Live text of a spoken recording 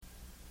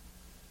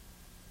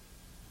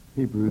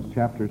Hebrews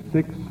chapter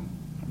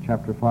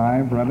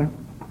 5, rather,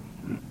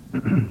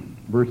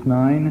 verse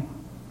 9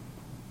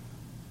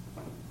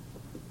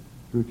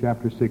 through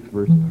chapter 6,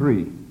 verse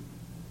 3.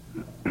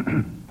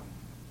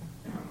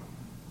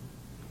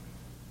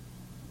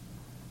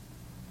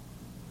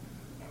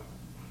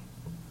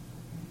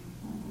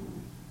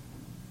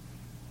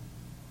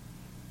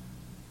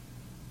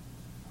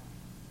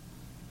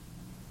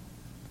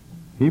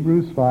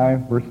 Hebrews 5,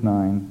 verse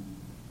 9.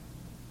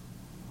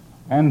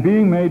 And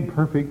being made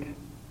perfect,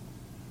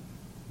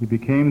 he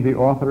became the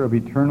author of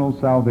eternal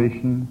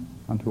salvation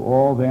unto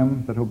all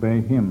them that obey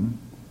him,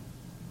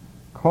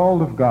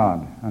 called of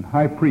God, and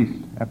high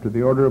priest after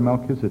the order of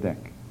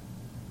Melchizedek,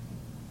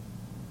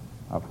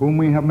 of whom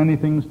we have many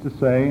things to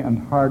say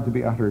and hard to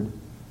be uttered,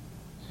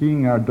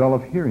 seeing are dull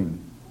of hearing.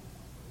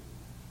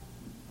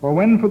 For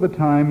when for the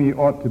time ye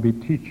ought to be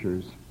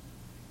teachers,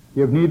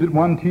 ye have needed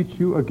one teach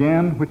you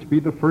again, which be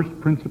the first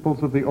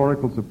principles of the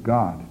oracles of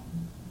God,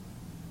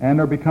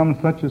 and are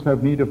become such as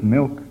have need of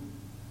milk,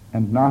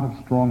 and not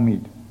of strong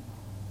meat.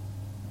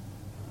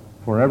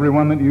 For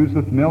everyone that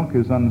useth milk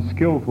is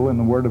unskillful in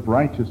the word of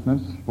righteousness,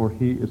 for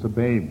he is a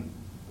babe.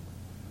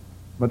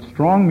 But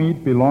strong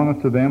meat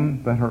belongeth to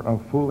them that are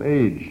of full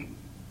age,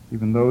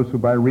 even those who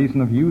by reason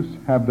of use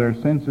have their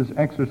senses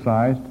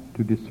exercised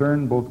to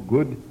discern both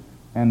good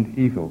and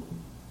evil.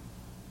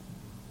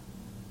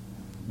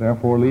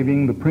 Therefore,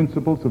 leaving the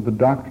principles of the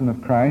doctrine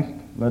of Christ,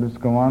 let us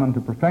go on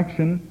unto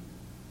perfection,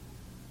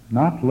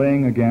 not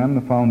laying again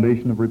the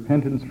foundation of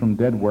repentance from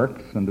dead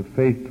works and of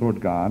faith toward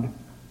God,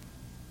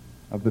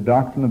 of the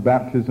doctrine of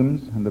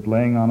baptisms and of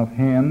laying on of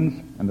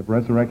hands and of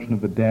resurrection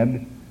of the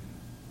dead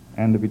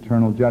and of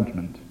eternal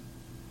judgment.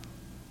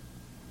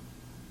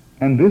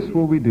 And this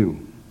will we do,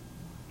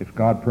 if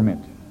God permit.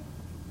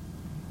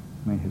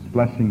 May his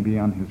blessing be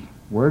on his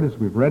word as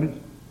we've read it.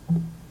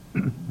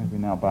 May we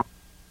now bow.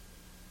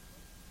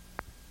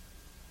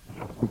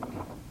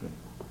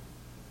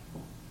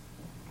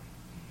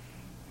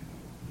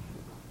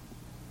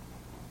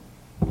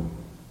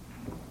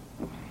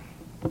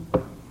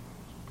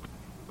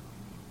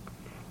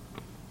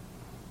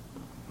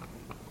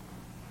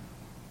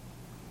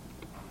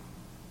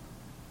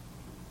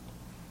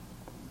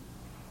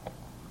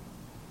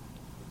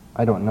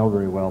 I don't know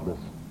very well this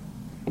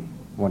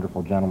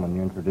wonderful gentleman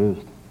you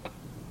introduced.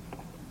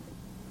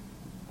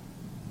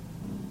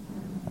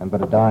 I'm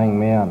but a dying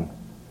man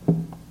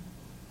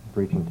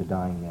preaching to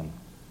dying men.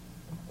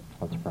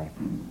 Let's pray.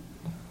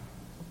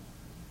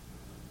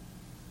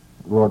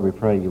 Lord, we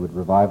pray you would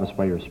revive us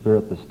by your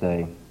Spirit this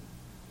day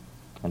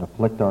and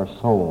afflict our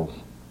souls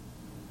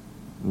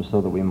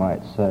so that we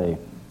might say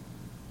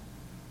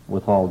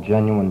with all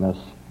genuineness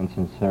and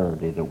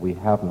sincerity that we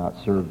have not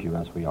served you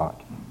as we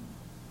ought.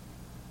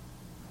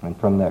 And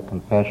from that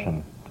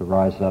confession to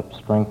rise up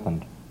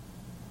strengthened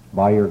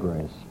by your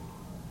grace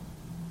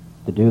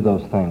to do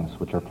those things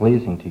which are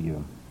pleasing to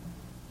you,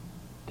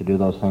 to do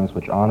those things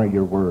which honor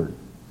your word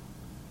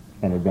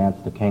and advance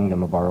the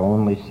kingdom of our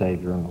only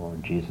Savior and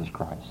Lord, Jesus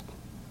Christ.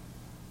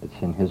 It's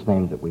in his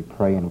name that we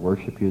pray and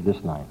worship you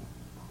this night.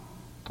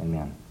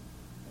 Amen.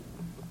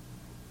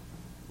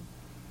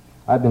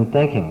 I've been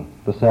thinking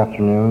this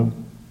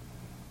afternoon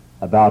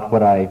about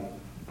what I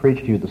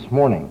preached to you this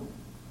morning.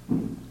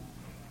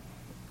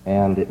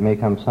 And it may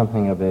come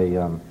something of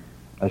a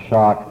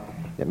shock.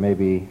 It may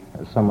be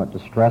somewhat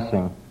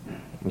distressing,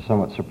 or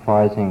somewhat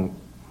surprising,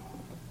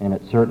 and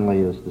it certainly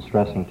is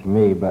distressing to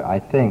me, but I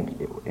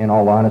think, in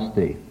all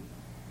honesty,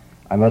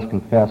 I must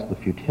confess the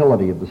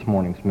futility of this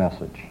morning's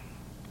message.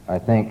 I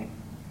think,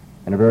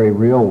 in a very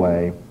real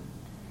way,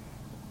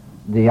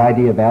 the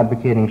idea of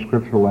advocating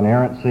scriptural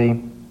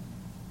inerrancy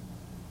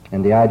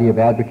and the idea of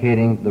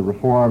advocating the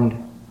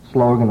Reformed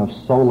slogan of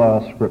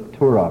sola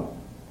scriptura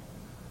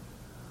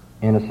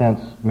in a sense,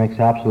 makes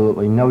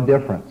absolutely no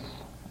difference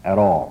at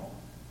all.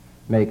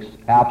 Makes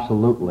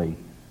absolutely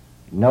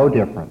no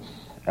difference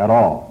at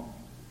all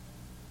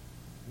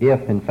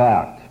if, in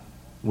fact,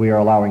 we are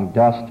allowing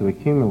dust to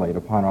accumulate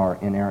upon our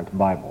inerrant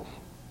Bibles.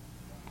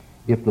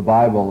 If the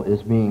Bible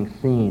is being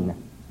seen,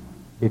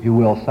 if you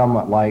will,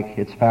 somewhat like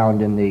it's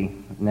found in the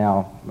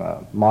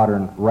now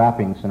modern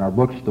wrappings in our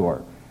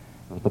bookstore,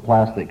 with the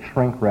plastic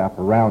shrink wrap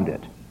around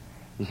it,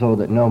 so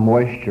that no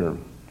moisture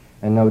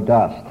and no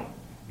dust,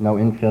 no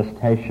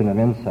infestation of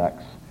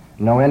insects,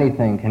 no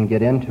anything can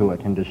get into it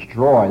and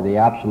destroy the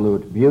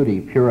absolute beauty,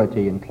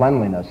 purity, and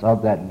cleanliness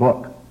of that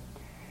book.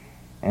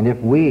 And if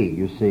we,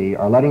 you see,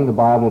 are letting the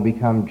Bible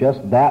become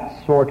just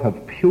that sort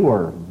of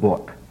pure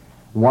book,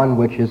 one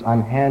which is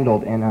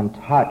unhandled and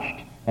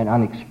untouched and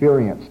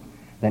unexperienced,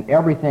 then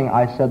everything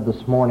I said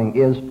this morning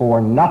is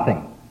for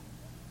nothing.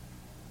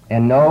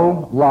 And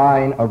no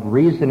line of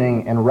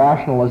reasoning and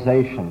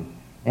rationalization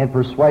and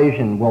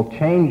persuasion will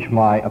change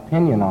my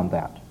opinion on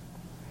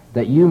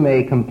that you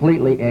may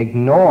completely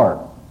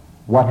ignore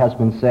what has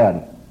been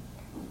said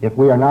if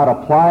we are not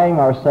applying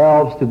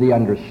ourselves to the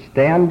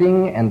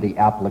understanding and the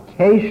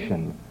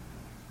application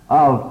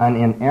of an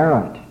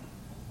inerrant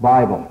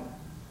Bible.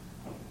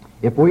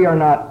 if we are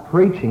not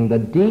preaching the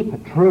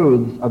deep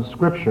truths of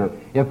Scripture,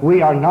 if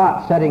we are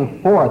not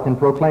setting forth and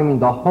proclaiming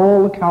the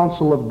whole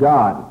counsel of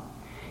God,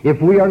 if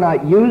we are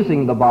not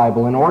using the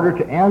Bible in order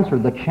to answer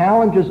the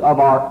challenges of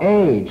our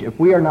age, if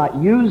we are not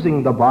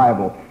using the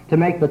Bible to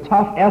make the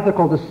tough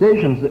ethical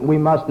decisions that we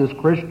must as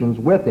Christians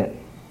with it,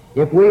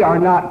 if we are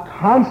not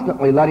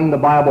constantly letting the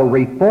Bible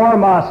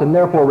reform us and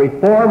therefore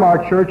reform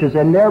our churches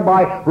and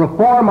thereby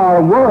reform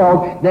our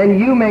world, then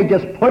you may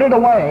just put it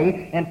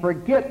away and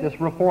forget this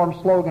reformed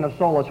slogan of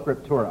sola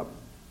scriptura.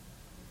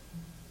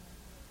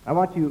 I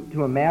want you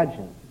to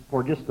imagine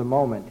for just a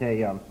moment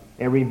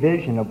a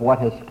revision of what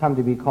has come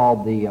to be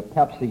called the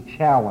Pepsi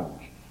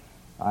Challenge.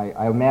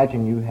 I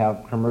imagine you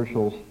have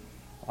commercials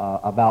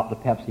about the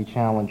Pepsi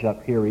Challenge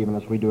up here, even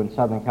as we do in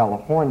Southern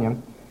California.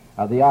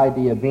 The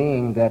idea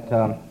being that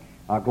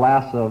a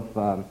glass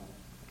of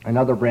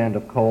another brand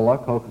of cola,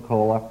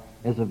 Coca-Cola,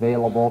 is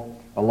available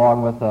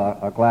along with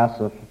a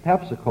glass of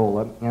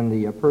Pepsi-Cola, and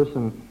the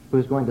person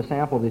who's going to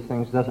sample these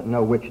things doesn't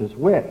know which is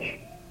which.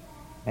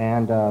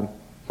 And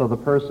so the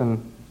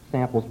person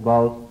samples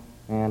both,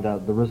 and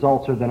the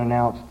results are then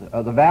announced.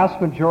 The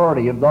vast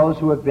majority of those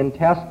who have been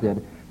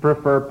tested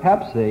prefer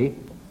Pepsi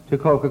to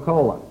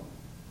Coca-Cola.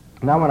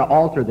 And I want to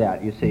alter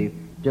that, you see,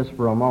 just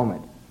for a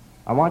moment.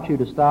 I want you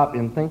to stop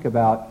and think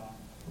about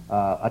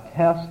a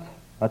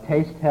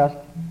taste test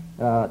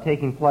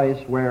taking place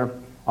where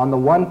on the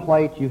one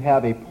plate you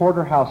have a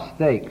porterhouse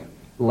steak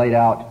laid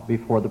out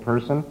before the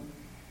person,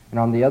 and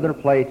on the other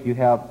plate you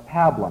have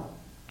pablum,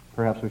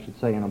 perhaps we should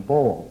say in a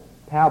bowl,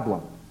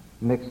 pablum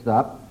mixed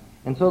up.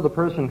 And so the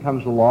person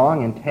comes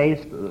along and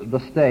tastes the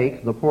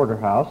steak, the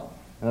porterhouse,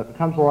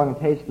 comes along and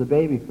tastes the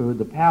baby food,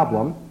 the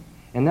pablum,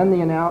 and then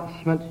the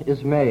announcement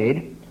is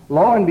made,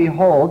 lo and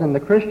behold, in the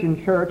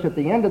Christian church at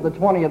the end of the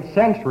 20th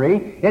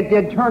century, it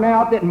did turn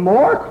out that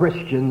more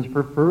Christians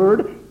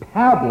preferred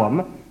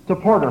pablum to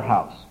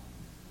porterhouse.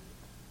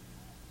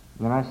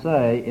 And I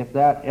say, if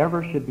that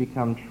ever should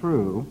become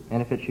true,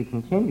 and if it should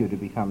continue to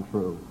become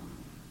true,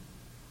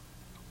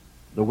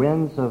 the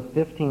winds of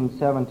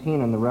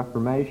 1517 and the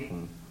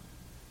Reformation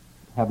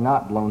have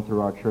not blown through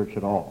our church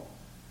at all.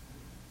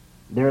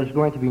 There is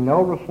going to be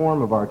no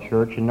reform of our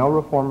church and no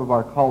reform of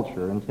our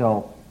culture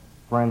until,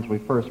 friends, we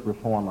first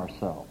reform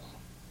ourselves.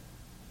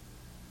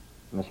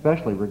 And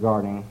especially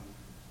regarding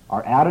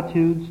our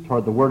attitudes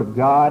toward the Word of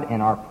God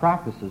and our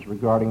practices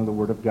regarding the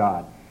Word of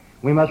God.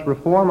 We must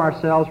reform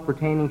ourselves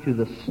pertaining to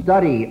the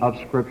study of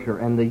Scripture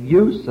and the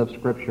use of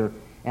Scripture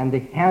and the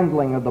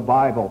handling of the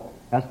Bible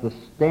as the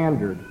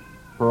standard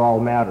for all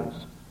matters.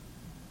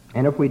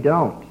 And if we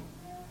don't,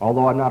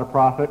 although I'm not a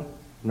prophet,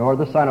 nor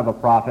the son of a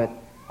prophet,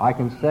 I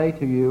can say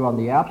to you on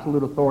the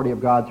absolute authority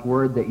of God's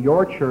Word that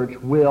your church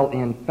will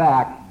in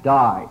fact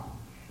die.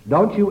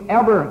 Don't you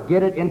ever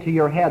get it into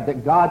your head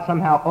that God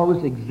somehow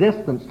owes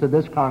existence to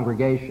this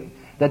congregation,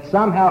 that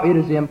somehow it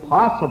is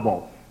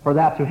impossible for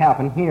that to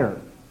happen here.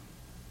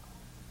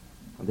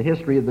 The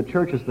history of the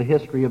church is the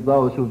history of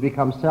those who have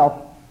become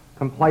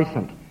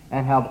self-complacent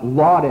and have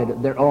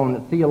lauded their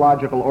own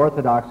theological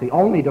orthodoxy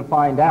only to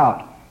find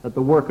out that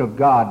the work of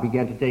God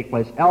began to take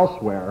place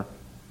elsewhere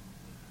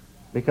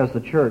because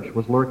the church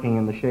was lurking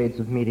in the shades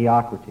of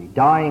mediocrity,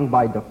 dying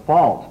by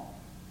default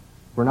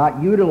for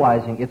not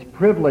utilizing its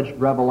privileged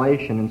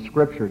revelation in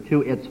Scripture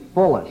to its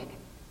fullest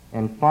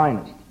and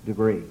finest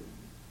degree.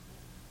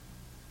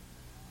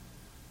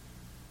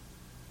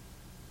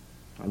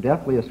 I'm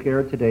deathly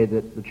scared today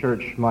that the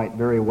church might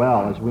very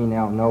well, as we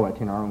now know it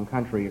in our own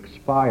country,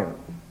 expire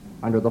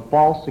under the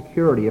false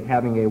security of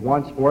having a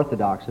once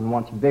orthodox and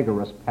once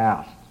vigorous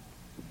past.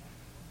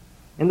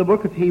 In the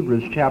book of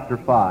Hebrews, chapter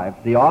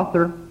 5, the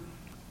author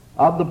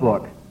of the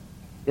book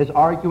is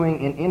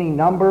arguing in any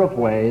number of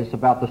ways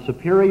about the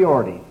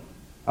superiority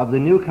of the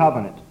new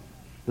covenant,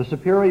 the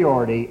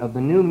superiority of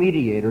the new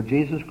mediator,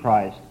 Jesus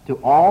Christ, to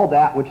all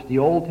that which the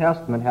Old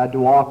Testament had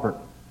to offer.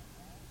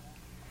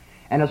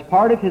 And as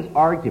part of his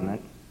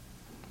argument,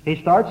 he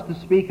starts to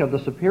speak of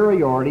the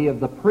superiority of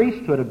the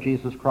priesthood of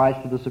Jesus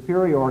Christ to the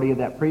superiority of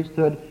that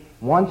priesthood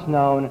once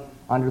known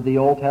under the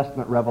Old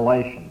Testament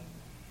revelation.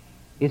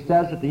 He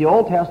says that the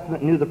Old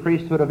Testament knew the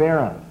priesthood of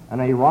Aaron, an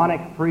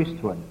Aaronic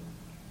priesthood.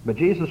 But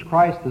Jesus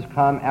Christ has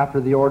come after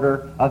the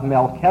order of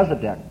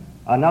Melchizedek,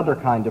 another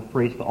kind of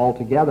priest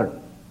altogether.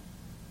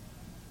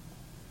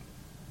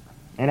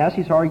 And as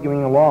he's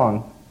arguing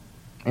along,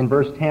 in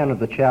verse 10 of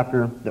the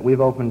chapter that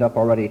we've opened up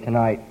already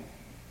tonight,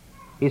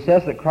 he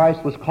says that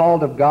Christ was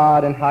called of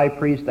God and high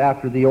priest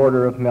after the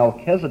order of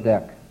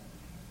Melchizedek.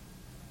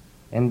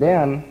 And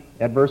then,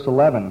 at verse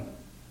 11,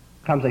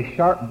 comes a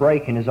sharp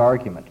break in his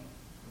argument.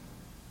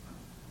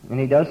 And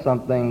he does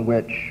something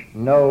which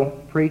no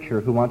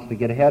preacher who wants to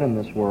get ahead in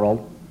this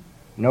world,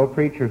 no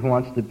preacher who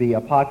wants to be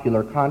a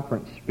popular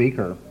conference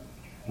speaker,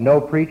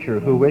 no preacher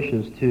who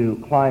wishes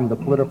to climb the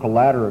political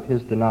ladder of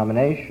his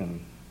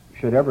denomination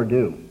should ever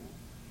do.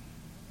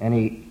 And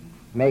he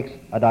makes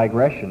a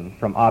digression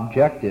from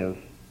objective,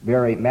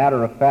 very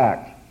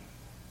matter-of-fact,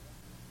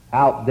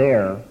 out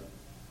there,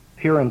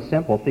 pure and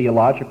simple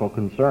theological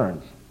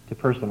concerns to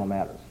personal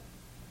matters.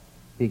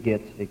 he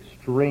gets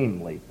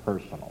extremely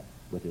personal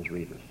with his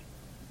readers.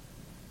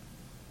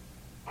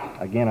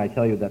 Again, I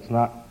tell you, that's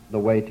not the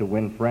way to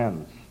win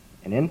friends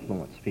and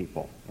influence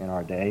people in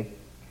our day.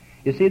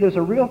 You see, there's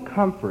a real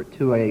comfort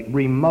to a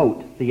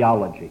remote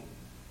theology.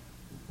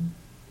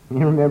 You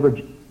remember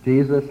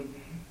Jesus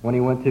when he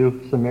went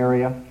to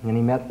Samaria and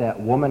he met that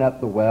woman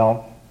at the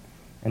well,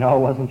 and oh,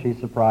 wasn't she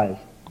surprised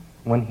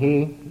when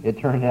he, it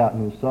turned out,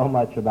 knew so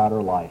much about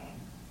her life,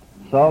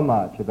 so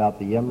much about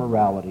the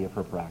immorality of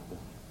her practice.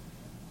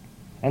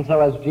 And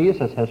so as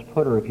Jesus has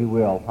put her, if you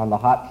will, on the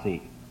hot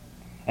seat,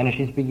 and as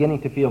she's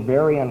beginning to feel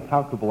very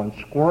uncomfortable and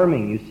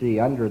squirming, you see,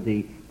 under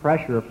the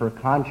pressure of her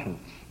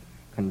conscience,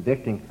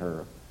 convicting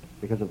her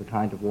because of the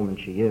kind of woman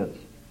she is,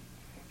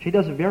 she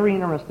does a very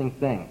interesting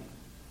thing.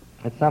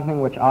 It's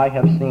something which I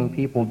have seen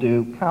people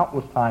do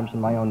countless times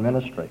in my own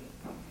ministry.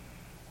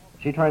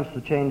 She tries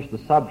to change the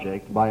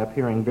subject by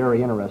appearing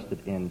very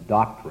interested in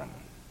doctrine.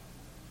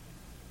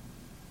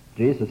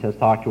 Jesus has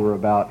talked to her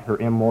about her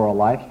immoral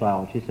lifestyle,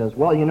 and she says,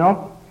 well, you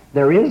know,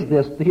 there is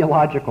this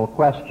theological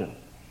question.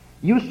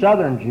 You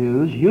southern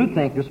Jews, you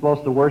think you're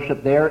supposed to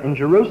worship there in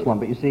Jerusalem,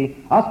 but you see,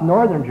 us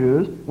northern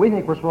Jews, we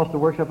think we're supposed to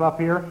worship up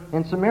here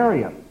in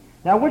Samaria.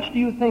 Now, which do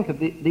you think of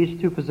these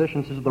two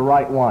positions is the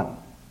right one?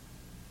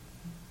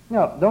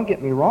 No, don't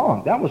get me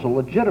wrong. That was a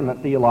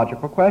legitimate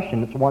theological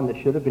question. It's one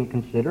that should have been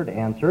considered,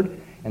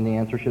 answered, and the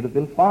answer should have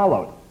been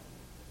followed.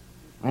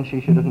 And she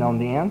should have known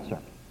the answer.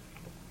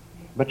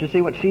 But you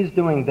see, what she's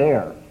doing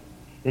there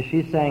is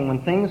she's saying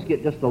when things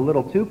get just a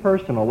little too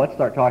personal, let's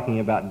start talking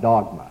about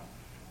dogma.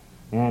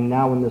 And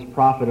now when this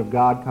prophet of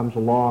God comes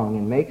along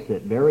and makes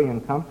it very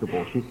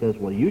uncomfortable, she says,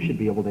 well, you should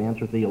be able to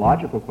answer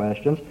theological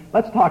questions.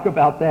 Let's talk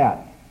about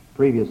that.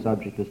 Previous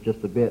subject is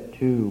just a bit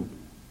too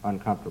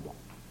uncomfortable.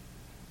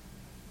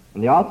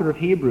 And the author of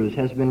Hebrews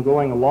has been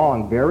going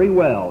along very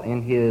well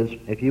in his,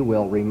 if you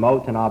will,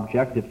 remote and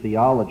objective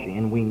theology,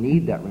 and we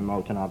need that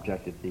remote and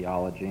objective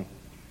theology.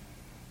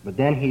 But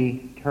then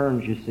he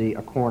turns, you see,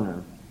 a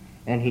corner,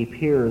 and he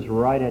peers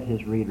right at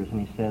his readers,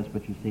 and he says,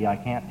 but you see, I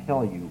can't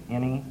tell you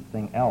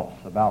anything else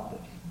about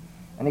this.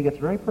 And he gets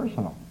very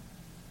personal.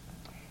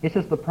 He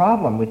says, the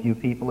problem with you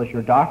people is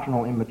your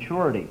doctrinal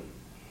immaturity.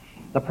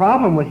 The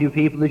problem with you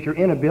people is your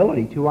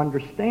inability to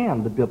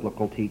understand the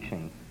biblical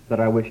teaching that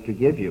I wish to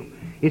give you.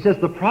 He says,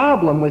 the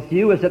problem with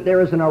you is that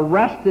there is an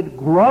arrested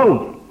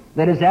growth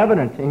that is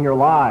evident in your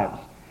lives.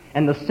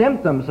 And the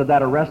symptoms of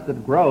that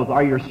arrested growth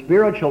are your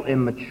spiritual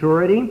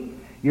immaturity,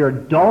 your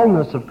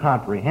dullness of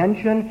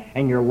comprehension,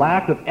 and your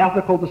lack of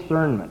ethical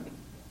discernment.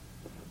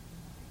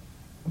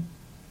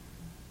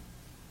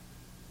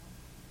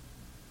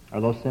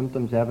 Are those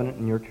symptoms evident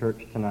in your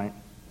church tonight?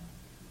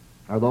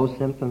 Are those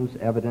symptoms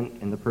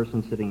evident in the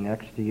person sitting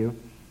next to you?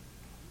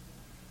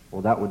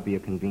 Well, that would be a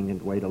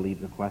convenient way to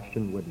leave the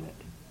question, wouldn't it?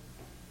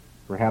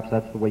 Perhaps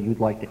that's the way you'd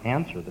like to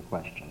answer the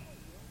question,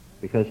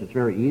 because it's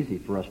very easy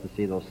for us to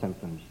see those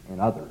symptoms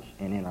in others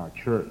and in our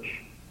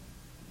church,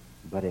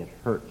 but it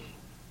hurts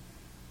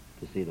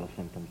to see those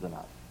symptoms in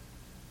us.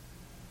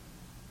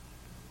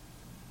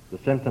 The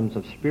symptoms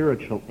of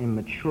spiritual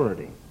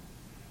immaturity,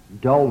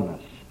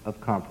 dullness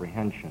of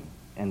comprehension,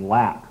 and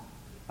lack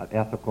of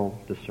ethical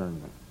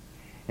discernment.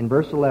 In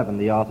verse 11,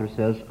 the author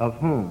says, of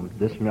whom,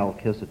 this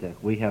Melchizedek,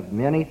 we have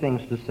many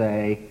things to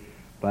say,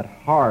 but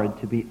hard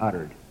to be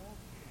uttered.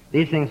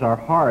 These things are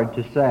hard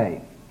to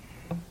say.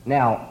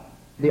 Now,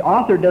 the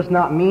author does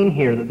not mean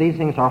here that these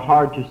things are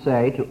hard to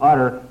say, to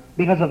utter,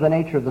 because of the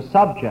nature of the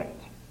subject.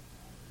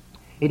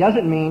 He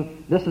doesn't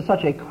mean this is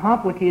such a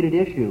complicated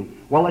issue.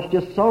 Well, it's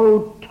just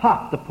so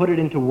tough to put it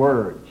into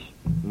words.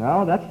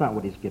 No, that's not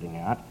what he's getting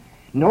at.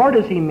 Nor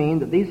does he mean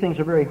that these things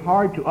are very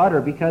hard to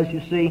utter because,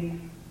 you see,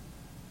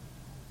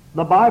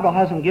 the Bible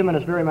hasn't given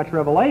us very much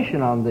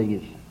revelation on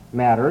these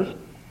matters.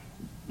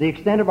 The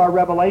extent of our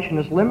revelation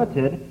is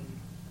limited,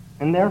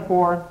 and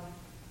therefore,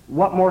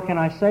 what more can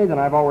I say than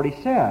I've already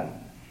said?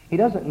 He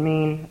doesn't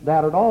mean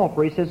that at all,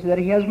 for he says that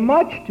he has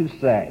much to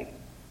say,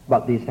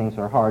 but these things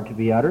are hard to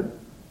be uttered.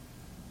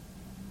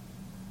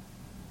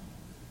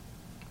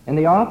 And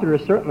the author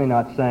is certainly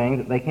not saying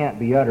that they can't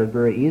be uttered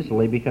very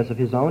easily because of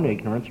his own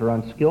ignorance or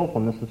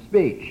unskillfulness of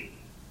speech.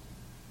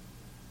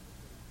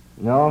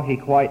 No, he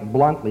quite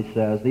bluntly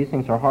says these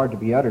things are hard to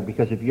be uttered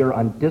because of your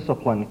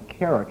undisciplined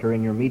character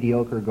and your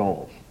mediocre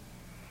goals,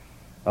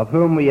 of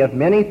whom we have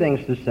many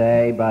things to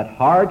say, but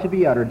hard to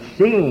be uttered,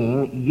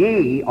 seeing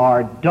ye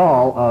are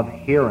dull of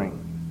hearing.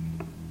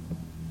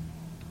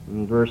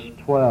 In verse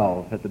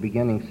 12 at the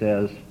beginning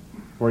says,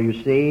 for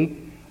you see,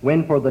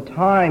 when for the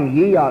time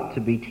ye ought to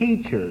be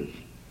teachers,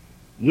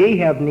 ye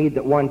have need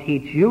that one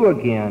teach you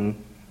again,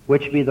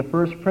 which be the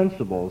first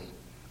principles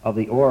of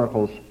the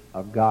oracles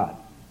of God.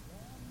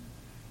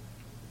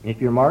 If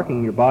you're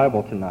marking your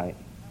Bible tonight,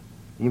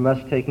 you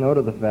must take note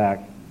of the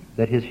fact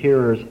that his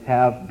hearers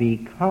have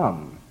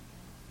become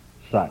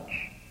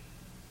such.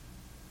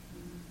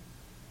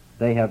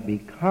 They have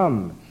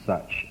become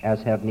such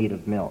as have need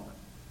of milk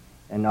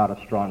and not of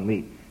strong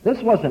meat.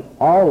 This wasn't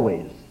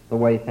always the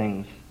way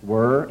things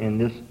were in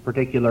this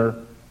particular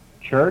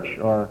church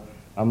or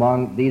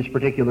among these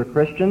particular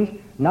Christians.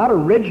 Not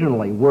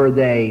originally were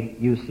they,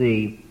 you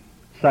see,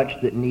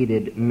 such that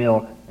needed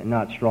milk and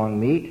not strong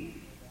meat,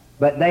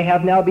 but they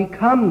have now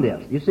become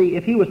this. You see,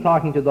 if he was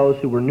talking to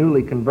those who were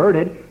newly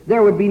converted,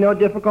 there would be no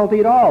difficulty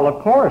at all.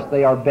 Of course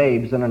they are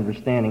babes in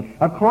understanding.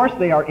 Of course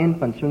they are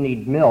infants who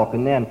need milk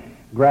and then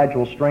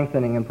gradual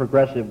strengthening and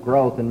progressive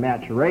growth and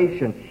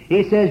maturation.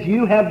 He says,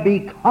 you have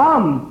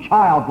become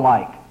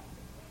childlike.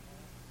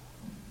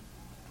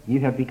 You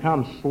have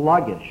become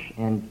sluggish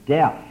and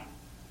deaf.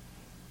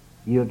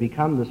 You have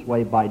become this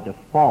way by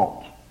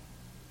default.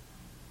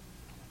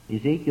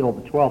 Ezekiel,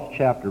 the 12th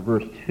chapter,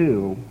 verse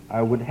 2,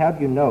 I would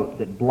have you note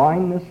that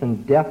blindness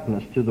and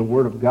deafness to the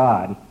Word of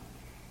God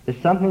is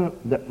something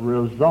that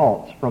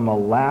results from a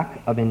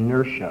lack of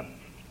inertia.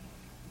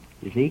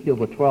 Ezekiel,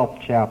 the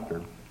 12th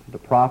chapter, the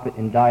prophet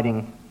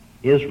indicting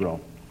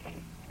Israel,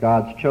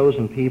 God's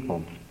chosen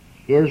people,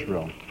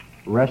 Israel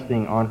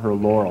resting on her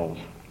laurels,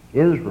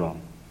 Israel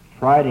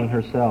priding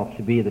herself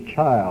to be the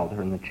child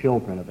and the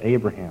children of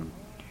Abraham.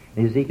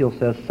 Ezekiel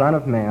says, Son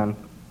of man,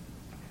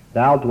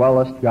 thou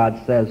dwellest,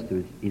 God says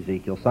to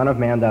Ezekiel, Son of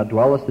man, thou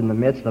dwellest in the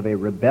midst of a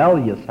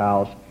rebellious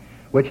house,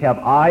 which have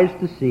eyes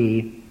to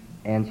see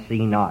and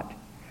see not.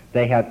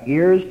 They have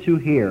ears to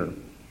hear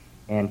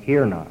and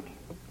hear not.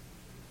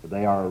 For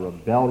they are a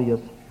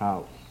rebellious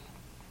house.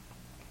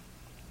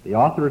 The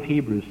author of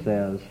Hebrews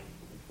says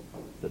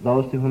that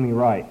those to whom he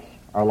writes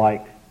are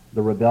like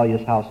the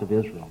rebellious house of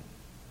Israel.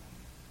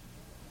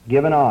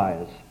 Given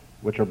eyes,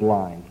 which are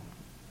blind.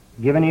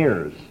 Given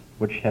ears,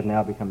 which have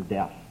now become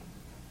deaf,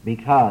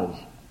 because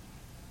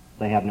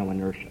they have no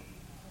inertia.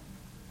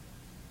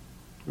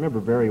 I remember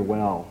very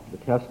well the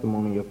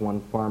testimony of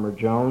one Farmer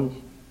Jones,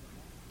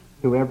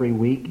 who every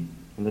week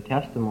in the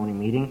testimony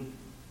meeting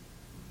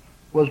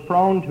was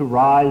prone to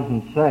rise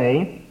and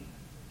say,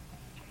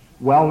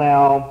 well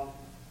now,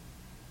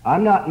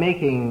 I'm not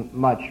making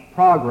much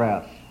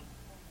progress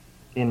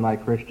in my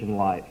Christian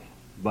life,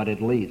 but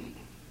at least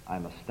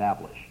I'm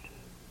established.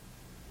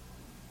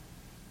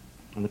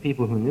 And the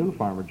people who knew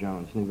Farmer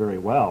Jones knew very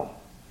well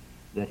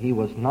that he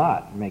was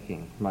not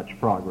making much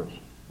progress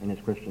in his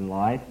Christian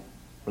life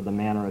for the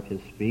manner of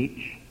his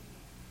speech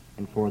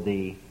and for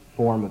the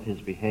form of his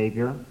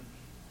behavior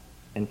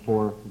and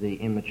for the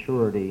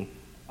immaturity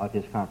of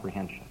his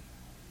comprehension.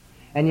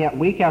 And yet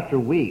week after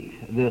week,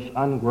 this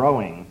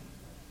ungrowing,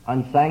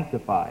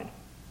 unsanctified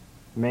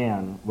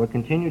man would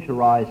continue to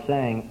rise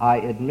saying, I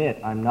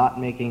admit I'm not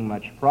making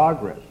much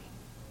progress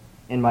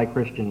in my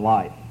Christian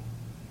life,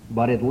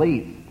 but at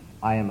least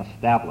I am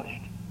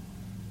established.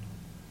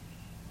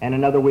 And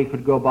another week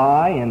would go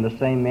by, and the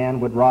same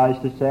man would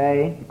rise to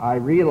say, I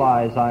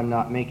realize I'm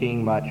not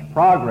making much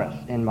progress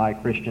in my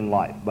Christian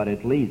life, but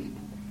at least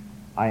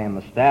I am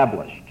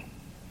established.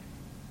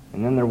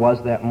 And then there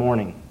was that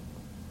morning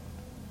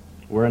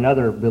where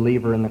another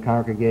believer in the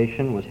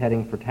congregation was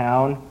heading for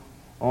town,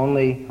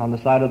 only on the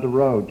side of the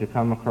road to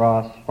come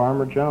across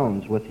Farmer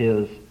Jones with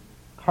his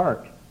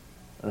cart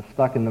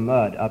stuck in the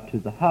mud up to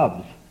the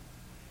hubs.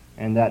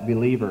 And that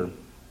believer,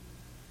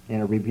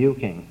 in a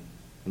rebuking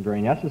and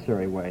very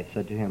necessary way,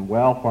 said to him,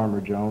 well,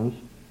 Farmer Jones,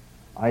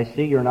 I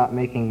see you're not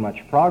making much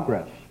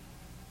progress,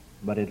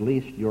 but at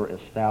least you're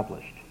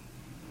established.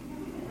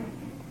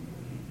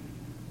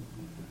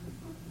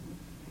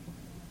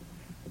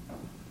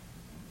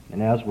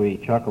 And as we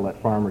chuckle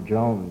at Farmer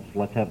Jones,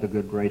 let's have the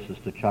good graces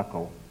to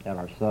chuckle at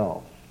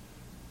ourselves.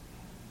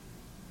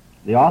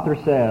 The author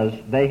says,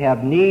 they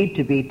have need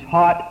to be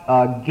taught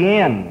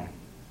again.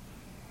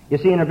 You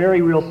see, in a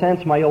very real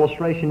sense, my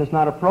illustration is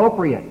not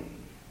appropriate.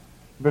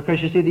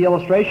 Because, you see, the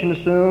illustration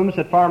assumes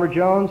that Farmer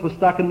Jones was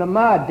stuck in the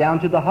mud down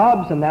to the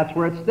hubs, and that's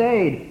where it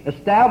stayed,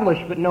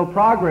 established but no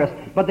progress.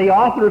 But the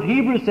author of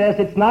Hebrews says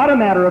it's not a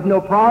matter of no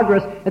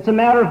progress, it's a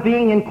matter of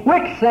being in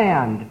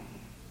quicksand.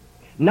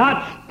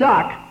 Not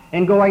stuck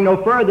and going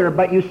no further,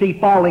 but you see,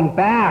 falling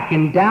back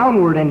and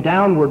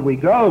downward we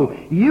go.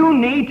 You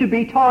need to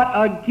be taught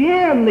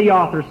again, the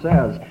author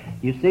says.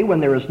 You see, when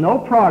there is no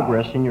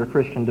progress in your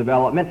Christian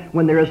development,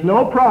 when there is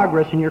no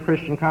progress in your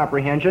Christian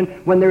comprehension,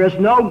 when there is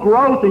no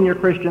growth in your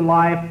Christian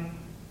life,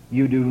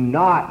 you do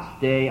not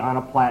stay on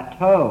a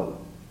plateau.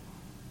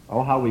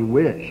 Oh, how we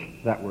wish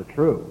that were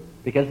true,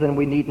 because then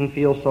we needn't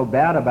feel so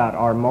bad about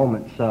our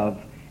moments of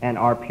and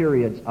our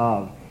periods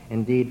of,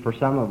 indeed, for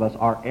some of us,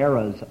 our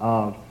eras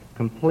of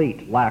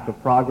complete lack of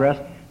progress.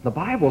 The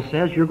Bible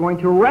says you're going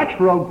to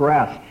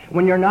retrogress.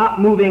 When you're not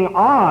moving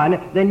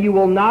on, then you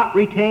will not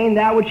retain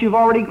that which you've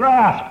already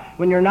grasped.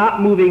 When you're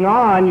not moving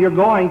on, you're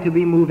going to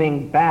be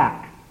moving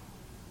back.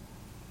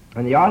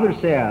 And the author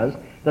says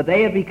that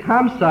they have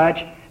become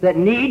such that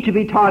need to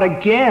be taught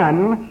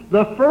again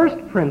the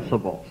first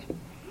principles.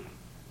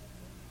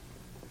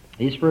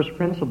 These first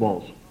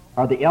principles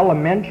are the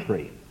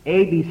elementary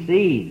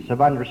ABCs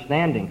of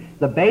understanding,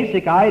 the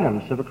basic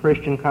items of a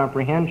Christian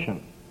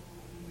comprehension.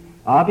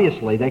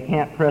 Obviously, they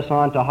can't press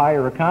on to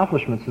higher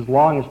accomplishments as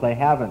long as they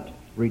haven't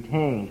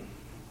retained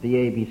the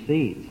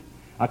ABCs.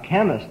 A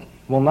chemist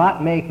will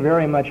not make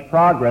very much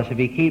progress if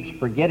he keeps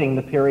forgetting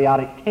the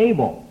periodic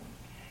table.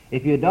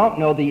 If you don't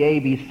know the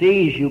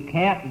ABCs, you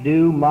can't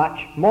do much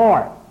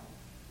more.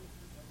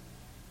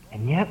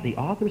 And yet the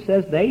author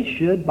says they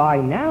should by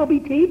now be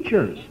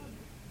teachers.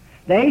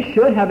 They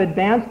should have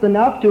advanced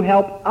enough to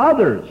help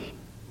others.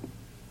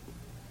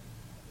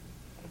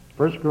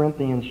 1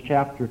 Corinthians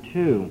chapter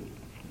 2,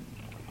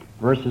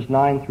 verses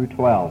 9 through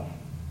 12.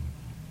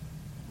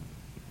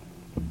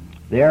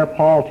 There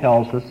Paul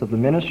tells us of the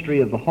ministry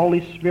of the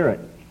Holy Spirit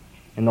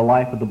in the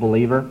life of the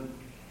believer.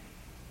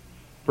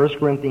 1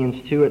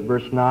 Corinthians 2 at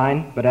verse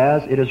 9, but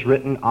as it is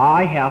written,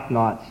 eye hath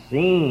not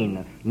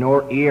seen,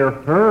 nor ear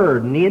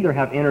heard, neither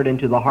have entered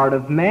into the heart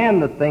of man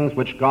the things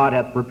which God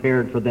hath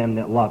prepared for them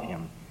that love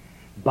him.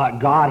 But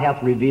God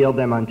hath revealed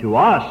them unto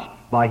us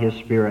by his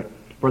Spirit.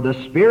 For the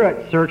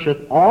Spirit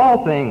searcheth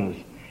all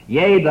things,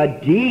 yea, the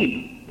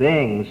deep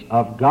things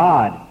of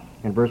God.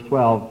 In verse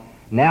 12,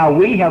 now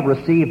we have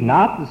received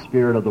not the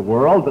spirit of the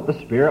world, but the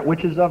Spirit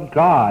which is of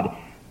God,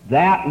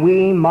 that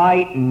we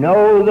might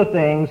know the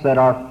things that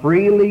are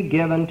freely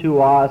given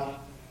to us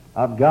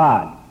of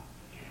God.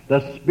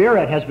 The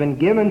Spirit has been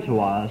given to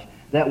us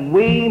that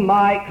we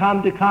might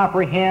come to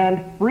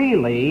comprehend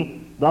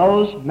freely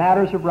those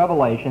matters of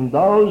revelation,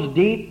 those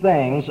deep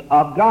things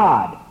of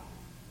God.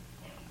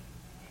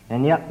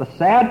 And yet the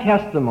sad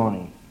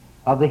testimony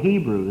of the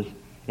Hebrews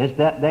is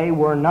that they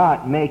were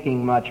not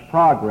making much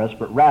progress,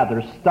 but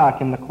rather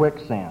stuck in the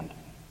quicksand.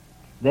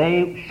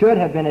 They should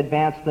have been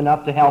advanced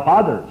enough to help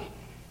others,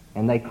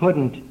 and they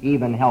couldn't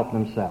even help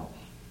themselves.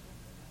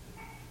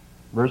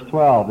 Verse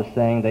 12 is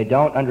saying they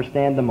don't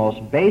understand the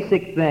most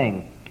basic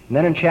thing. And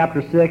then in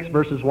chapter 6,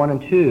 verses 1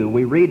 and 2,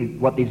 we read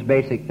what these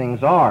basic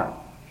things are.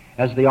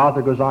 As the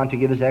author goes on to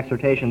give his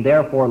exhortation,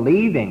 therefore,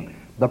 leaving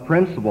the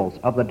principles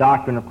of the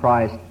doctrine of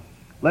Christ,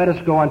 let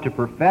us go on to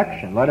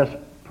perfection. Let us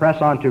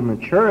press on to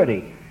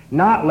maturity,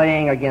 not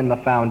laying again the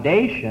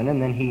foundation.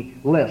 And then he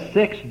lists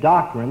 6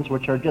 doctrines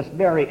which are just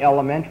very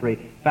elementary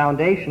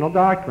foundational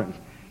doctrines.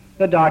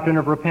 The doctrine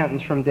of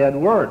repentance from dead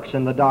works,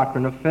 and the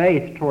doctrine of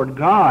faith toward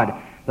God,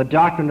 the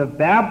doctrine of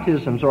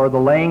baptisms or the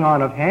laying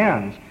on of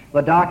hands,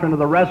 the doctrine of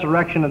the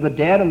resurrection of the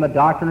dead, and the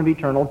doctrine of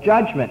eternal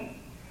judgment.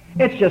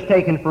 It's just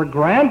taken for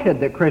granted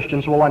that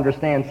Christians will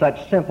understand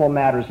such simple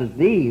matters as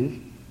these.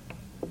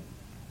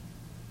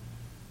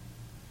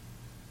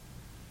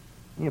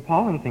 The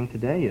appalling thing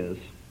today is,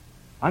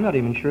 I'm not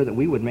even sure that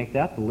we would make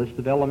that the list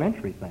of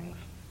elementary things.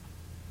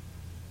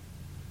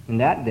 In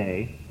that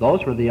day,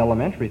 those were the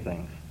elementary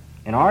things.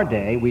 In our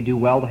day, we do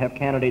well to have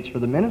candidates for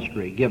the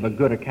ministry give a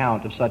good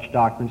account of such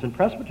doctrines in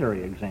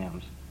presbytery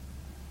exams.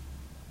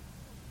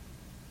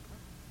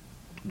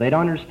 They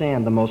don't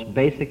understand the most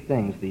basic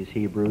things, these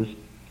Hebrews.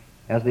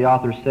 As the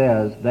author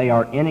says, they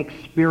are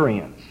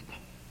inexperienced.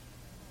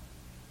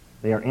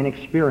 They are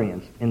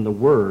inexperienced in the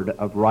word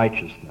of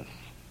righteousness.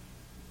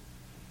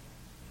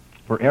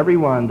 For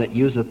everyone that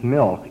useth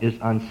milk is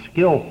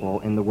unskillful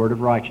in the word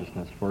of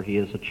righteousness, for he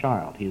is a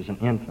child, he is an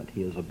infant,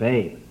 he is a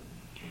babe.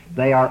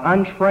 They are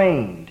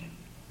untrained.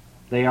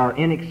 They are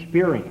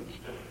inexperienced.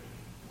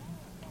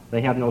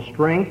 They have no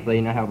strength.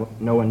 They have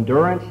no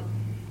endurance.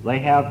 They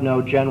have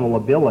no general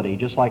ability,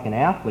 just like an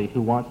athlete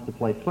who wants to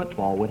play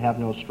football would have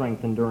no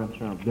strength, endurance,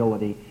 or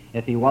ability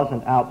if he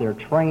wasn't out there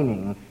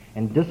training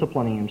and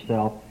disciplining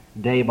himself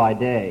day by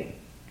day.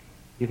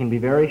 You can be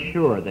very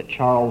sure that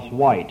Charles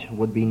White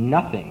would be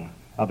nothing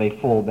of a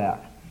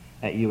fullback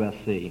at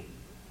USC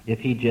if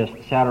he just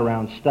sat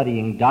around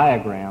studying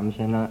diagrams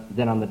and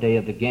then on the day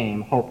of the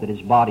game hoped that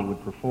his body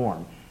would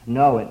perform.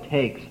 No, it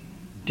takes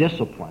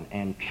discipline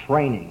and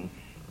training,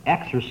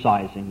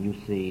 exercising, you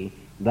see,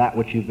 that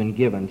which you've been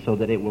given so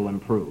that it will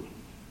improve.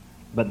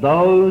 But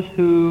those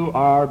who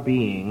are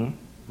being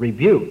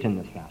rebuked in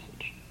this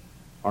passage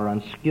are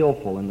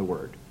unskillful in the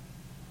word.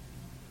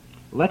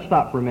 Let's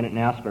stop for a minute and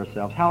ask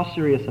ourselves, how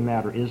serious a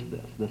matter is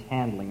this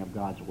handling of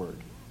God's word?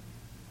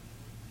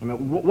 I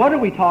mean, what are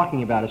we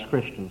talking about as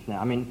Christians now?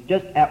 I mean,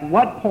 just at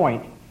what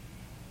point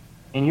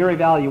in your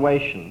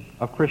evaluation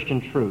of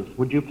Christian truth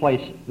would you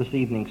place this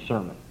evening's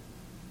sermon?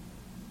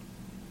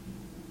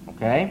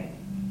 Okay?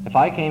 If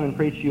I came and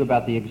preached to you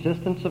about the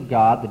existence of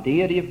God, the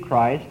deity of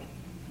Christ,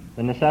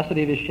 the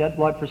necessity of his shed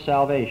blood for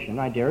salvation,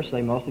 I dare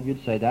say most of you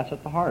would say that's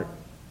at the heart.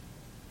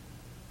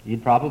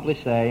 You'd probably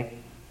say,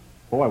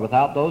 boy,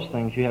 without those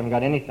things you haven't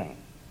got anything.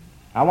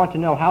 I want to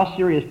know, how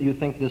serious do you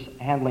think this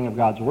handling of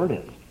God's word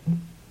is?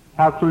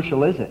 How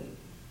crucial is it?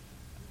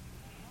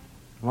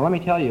 Well, let me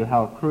tell you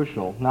how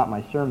crucial, not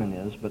my sermon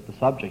is, but the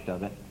subject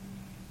of it.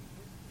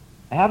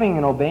 Having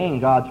and obeying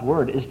God's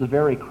word is the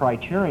very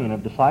criterion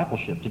of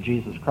discipleship to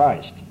Jesus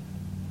Christ.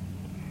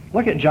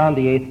 Look at John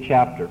the 8th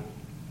chapter.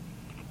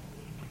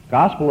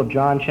 Gospel of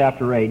John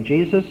chapter 8.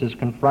 Jesus is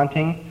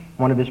confronting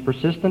one of his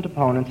persistent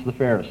opponents, the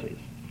Pharisees.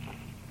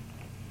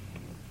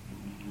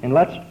 And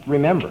let's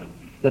remember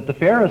that the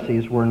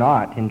Pharisees were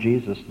not, in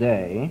Jesus'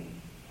 day,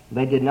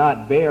 they did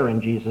not bear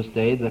in Jesus'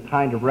 day the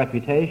kind of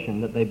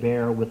reputation that they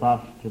bear with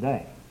us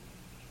today.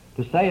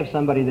 To say of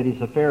somebody that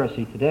he's a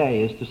Pharisee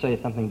today is to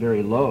say something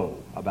very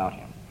low about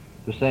him,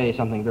 to say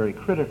something very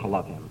critical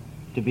of him,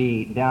 to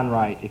be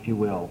downright, if you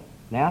will,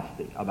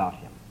 nasty about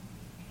him.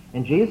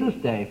 In Jesus'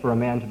 day, for a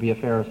man to be a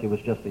Pharisee was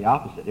just the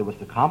opposite. It was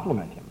to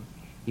compliment him.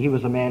 He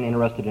was a man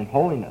interested in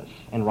holiness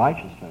and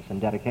righteousness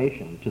and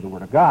dedication to the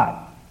Word of God.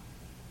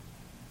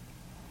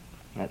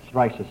 That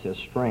strikes us as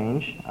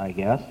strange, I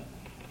guess,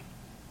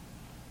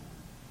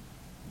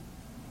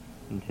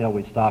 until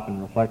we stop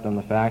and reflect on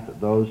the fact that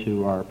those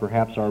who are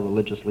perhaps our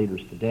religious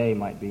leaders today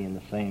might be in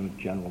the same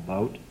general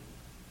boat.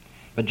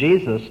 But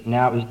Jesus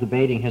now is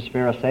debating his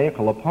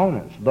Pharisaical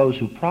opponents, those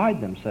who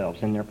pride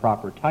themselves in their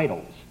proper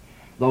titles,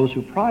 those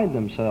who pride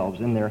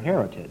themselves in their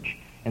heritage,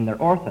 in their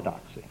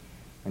orthodoxy.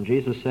 And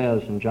Jesus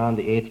says in John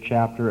the 8th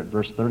chapter at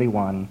verse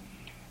 31,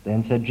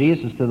 "Then said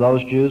Jesus to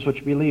those Jews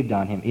which believed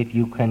on him, If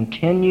you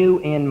continue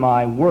in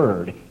my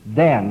word,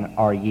 then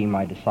are ye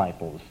my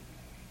disciples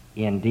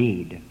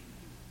indeed."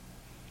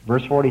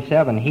 Verse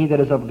 47, "He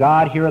that is of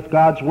God heareth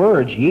God's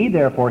words. Ye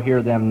therefore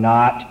hear them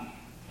not,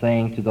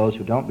 saying to those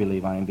who don't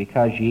believe on him,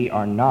 Because ye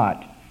are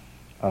not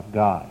of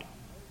God."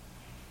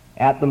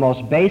 At the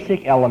most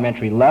basic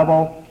elementary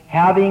level,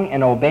 having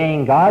and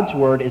obeying God's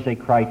word is a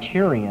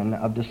criterion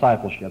of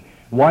discipleship.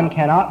 One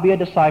cannot be a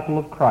disciple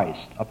of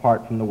Christ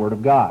apart from the Word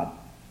of God.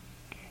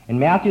 In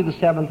Matthew the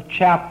 7th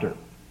chapter,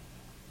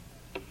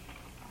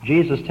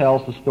 Jesus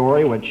tells the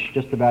story which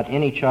just about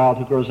any child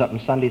who grows up in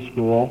Sunday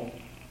school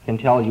can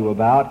tell you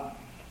about,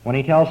 when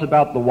he tells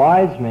about the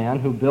wise man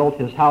who built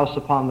his house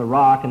upon the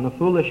rock and the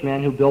foolish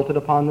man who built it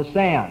upon the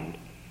sand.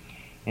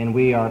 And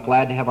we are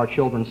glad to have our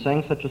children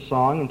sing such a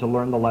song and to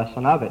learn the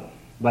lesson of it.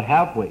 But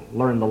have we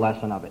learned the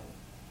lesson of it?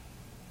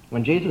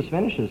 When Jesus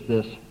finishes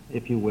this,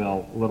 if you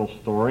will, little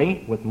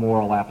story with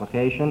moral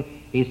application,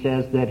 he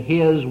says that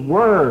his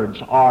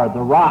words are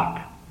the rock.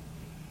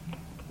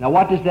 Now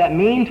what does that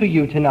mean to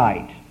you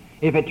tonight?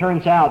 If it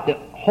turns out that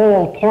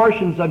whole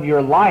portions of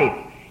your life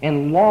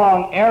and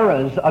long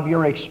eras of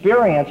your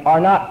experience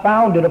are not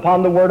founded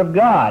upon the Word of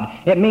God,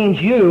 it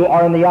means you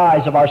are in the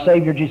eyes of our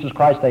Savior Jesus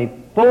Christ a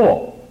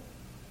fool.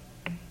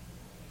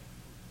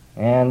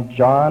 And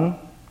John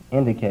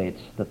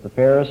indicates that the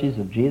Pharisees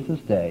of Jesus'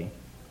 day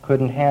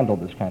couldn't handle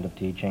this kind of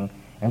teaching,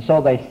 and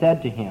so they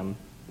said to him,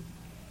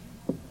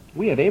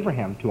 "We have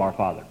Abraham to our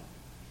father."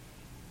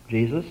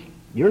 Jesus,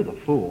 you're the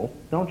fool.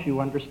 Don't you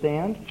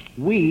understand?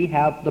 We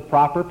have the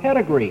proper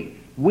pedigree.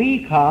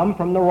 We come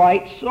from the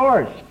right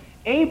source.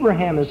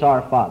 Abraham is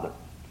our father.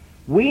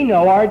 We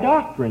know our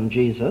doctrine,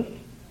 Jesus.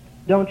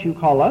 Don't you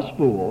call us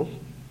fools.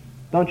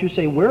 Don't you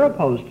say we're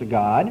opposed to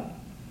God.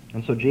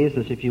 And so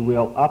Jesus, if you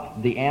will,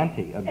 upped the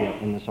ante a bit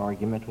in this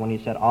argument when he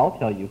said, "I'll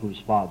tell you whose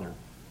father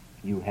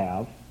you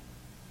have,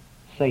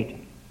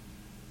 Satan.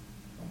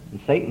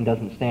 And Satan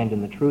doesn't stand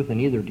in the truth, and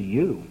neither do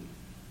you."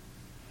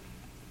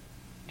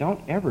 Don't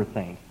ever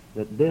think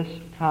that this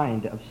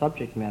kind of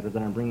subject matter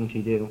that I'm bringing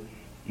to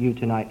you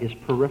tonight is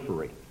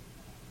periphery.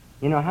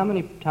 You know, how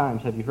many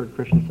times have you heard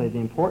Christians say, the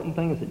important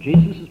thing is that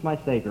Jesus is my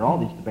Savior? All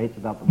these debates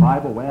about the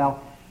Bible, well,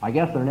 I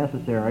guess they're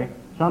necessary.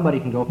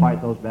 Somebody can go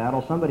fight those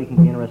battles. Somebody can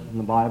be interested in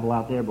the Bible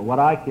out there, but what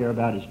I care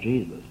about is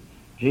Jesus.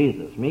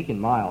 Jesus, meek and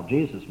mild,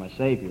 Jesus, my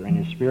Savior, and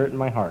his Spirit in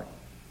my heart.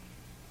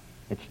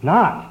 It's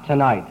not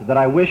tonight that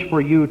I wish for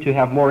you to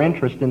have more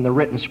interest in the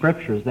written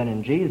Scriptures than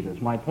in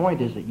Jesus. My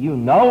point is that you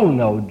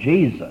know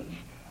Jesus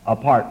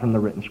apart from the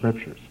written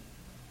Scriptures.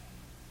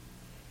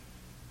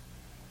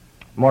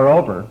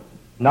 Moreover,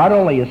 not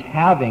only is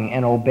having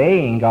and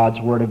obeying God's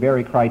Word a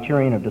very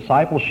criterion of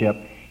discipleship,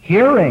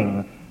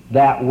 hearing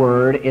that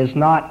Word is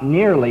not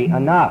nearly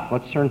enough.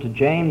 Let's turn to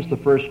James, the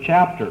 1st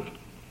chapter,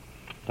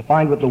 to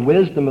find what the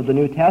wisdom of the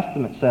New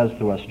Testament says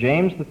to us.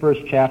 James, the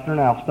 1st chapter,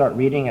 and I'll start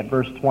reading at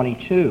verse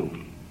 22.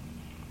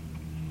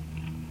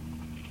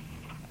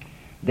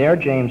 There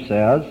James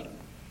says,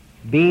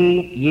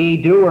 "Be ye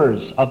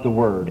doers of the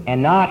word,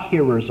 and not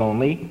hearers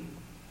only."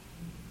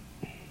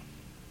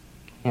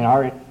 And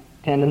our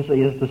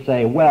tendency is to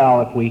say,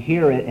 well, if we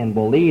hear it and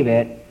believe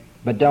it,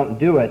 but don't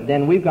do it,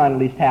 then we've gone at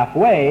least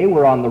halfway.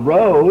 We're on the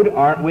road,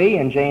 aren't we?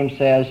 And James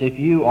says, if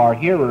you are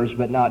hearers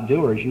but not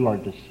doers, you are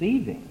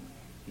deceiving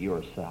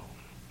yourself.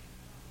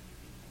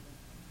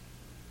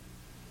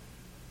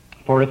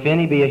 "For if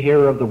any be a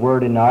hearer of the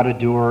word and not a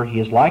doer, he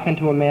is like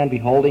unto a man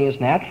beholding his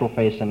natural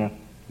face in a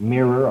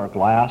mirror or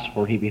glass,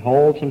 for he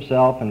beholds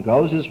himself and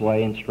goes his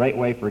way, and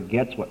straightway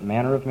forgets what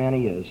manner of man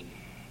he is.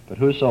 But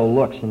whoso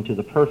looks into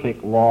the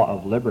perfect law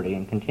of liberty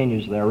and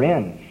continues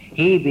therein,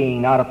 he being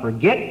not a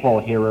forgetful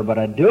hearer, but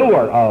a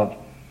doer of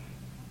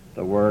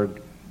the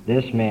word,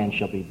 this man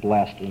shall be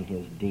blessed in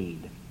his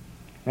deed."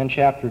 And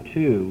chapter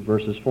 2,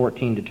 verses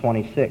 14 to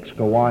 26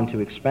 go on to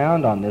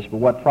expound on this. "But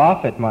what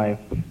profit, my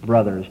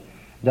brothers,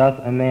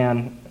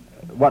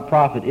 what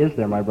profit is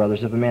there, my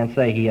brothers, if a man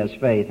say he has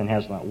faith and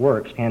has not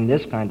works? Can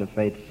this kind of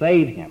faith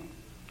save him?"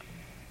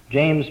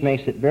 James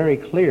makes it very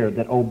clear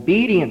that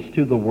obedience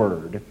to the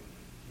word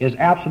is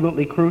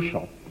absolutely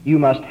crucial. You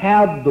must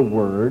have the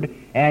word,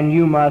 and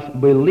you must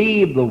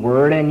believe the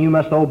word, and you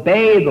must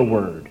obey the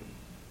word.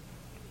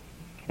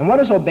 And what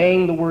does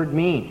obeying the word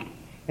mean?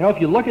 You know,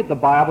 if you look at the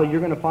Bible, you're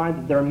going to find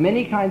that there are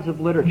many kinds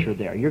of literature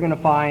there. You're going to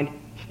find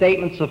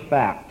statements of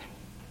fact.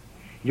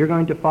 You're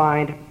going to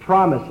find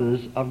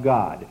promises of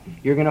God.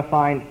 You're going to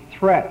find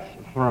threats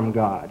from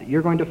God.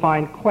 You're going to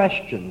find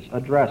questions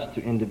addressed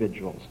to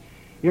individuals.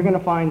 You're going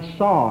to find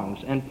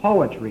songs and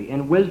poetry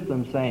and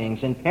wisdom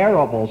sayings and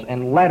parables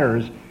and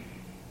letters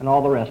and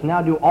all the rest.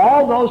 Now, do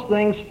all those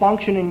things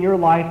function in your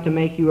life to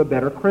make you a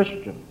better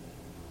Christian?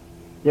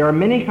 There are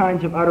many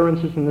kinds of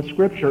utterances in the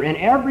Scripture, and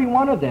every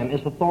one of them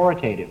is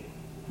authoritative.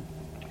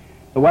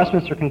 The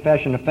Westminster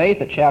Confession of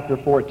Faith at chapter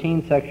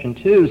 14, section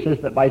 2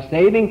 says that by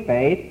saving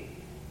faith,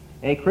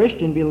 a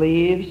Christian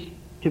believes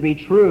to be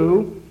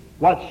true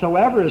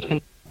whatsoever is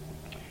contained.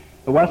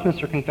 The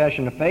Westminster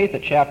Confession of Faith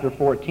at chapter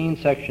 14,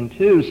 section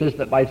 2 says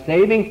that by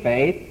saving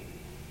faith,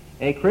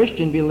 a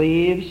Christian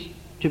believes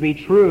to be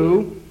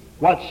true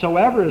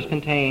whatsoever is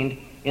contained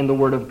in the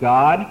Word of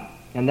God,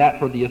 and that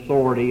for the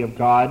authority of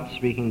God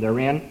speaking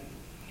therein.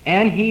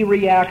 And he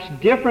reacts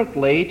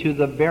differently to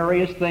the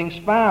various things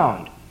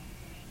found,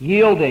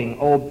 yielding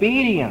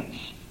obedience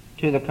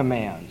to the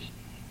commands,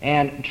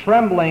 and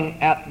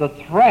trembling at the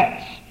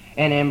threats,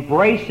 and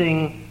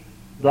embracing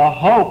the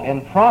hope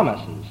and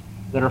promises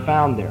that are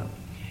found there.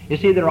 You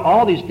see, there are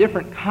all these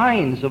different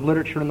kinds of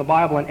literature in the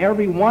Bible, and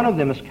every one of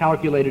them is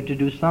calculated to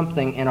do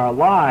something in our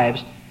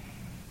lives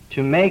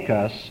to make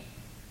us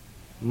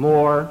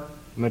more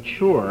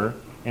mature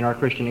in our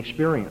Christian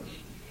experience.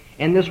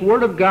 And this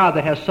Word of God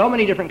that has so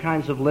many different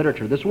kinds of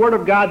literature, this Word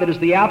of God that is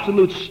the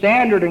absolute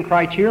standard and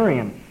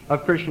criterion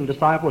of Christian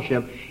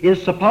discipleship,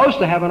 is supposed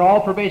to have an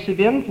all-pervasive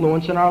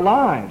influence in our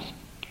lives.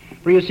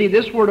 For you see,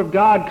 this Word of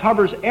God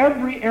covers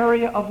every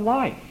area of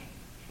life.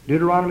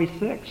 Deuteronomy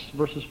 6,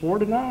 verses 4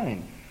 to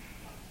 9.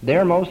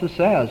 There Moses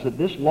says that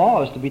this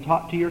law is to be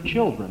taught to your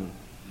children,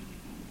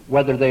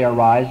 whether they are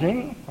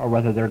rising or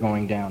whether they're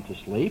going down to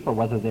sleep, or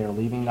whether they're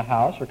leaving the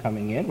house or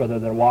coming in, whether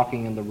they're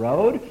walking in the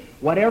road,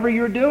 whatever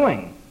you're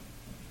doing.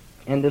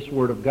 And this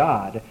Word of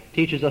God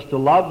teaches us to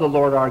love the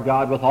Lord our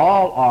God with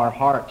all our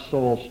heart,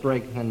 soul,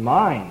 strength, and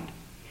mind,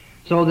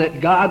 so that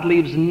God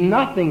leaves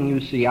nothing,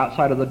 you see,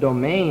 outside of the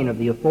domain of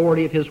the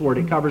authority of His Word.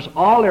 It covers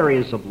all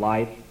areas of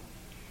life,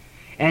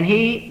 and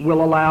He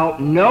will allow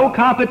no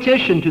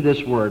competition to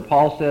this Word.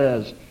 Paul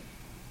says,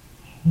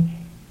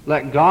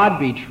 let God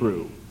be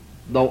true,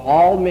 though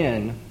all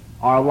men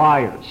are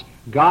liars.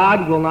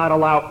 God will not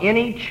allow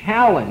any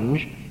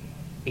challenge.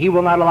 He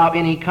will not allow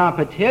any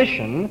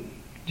competition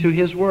to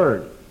His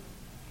Word.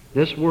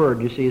 This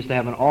Word, you see, is to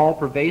have an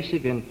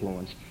all-pervasive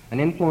influence,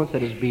 an influence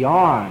that is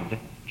beyond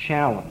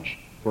challenge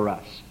for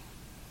us.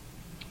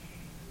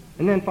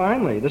 And then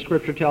finally, the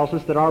Scripture tells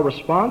us that our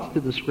response to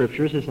the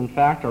Scriptures is in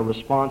fact our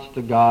response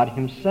to God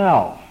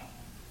Himself.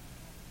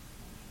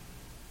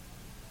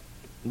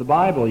 The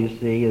Bible, you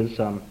see, is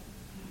in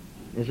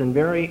a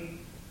very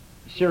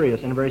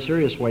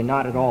serious way,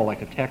 not at all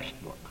like a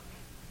textbook.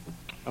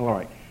 All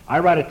right, I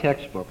write a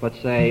textbook, let's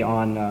say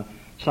on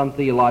some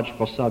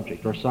theological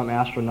subject, or some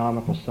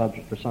astronomical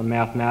subject, or some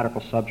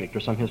mathematical subject,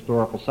 or some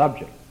historical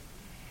subject.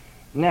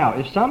 Now,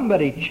 if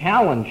somebody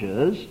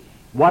challenges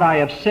what I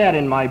have said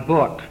in my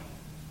book,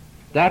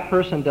 that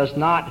person does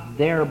not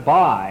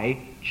thereby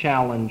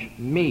challenge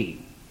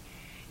me.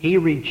 He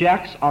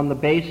rejects on the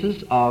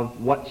basis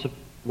of what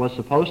was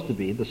supposed to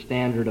be the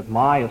standard of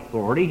my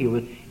authority.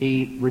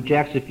 He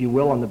rejects, if you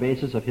will, on the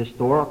basis of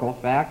historical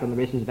fact, on the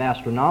basis of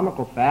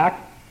astronomical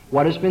fact,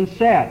 what has been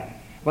said.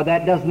 But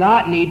that does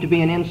not need to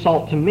be an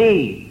insult to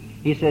me.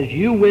 He says,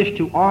 you wish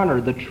to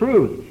honor the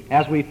truth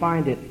as we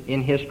find it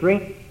in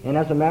history, and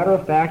as a matter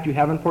of fact, you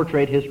haven't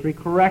portrayed history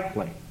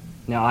correctly.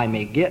 Now, I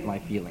may get my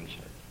feelings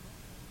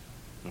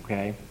hurt,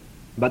 okay?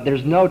 But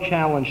there's no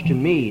challenge to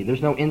me.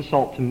 There's no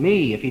insult to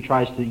me if he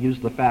tries to use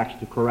the facts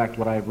to correct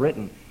what I've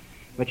written.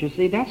 But you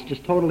see, that's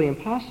just totally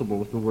impossible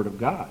with the Word of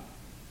God.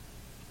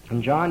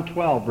 In John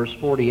 12, verse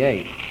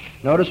 48,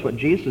 notice what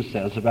Jesus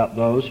says about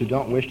those who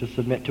don't wish to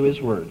submit to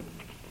His Word.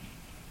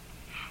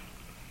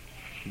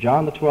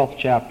 John the 12th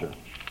chapter.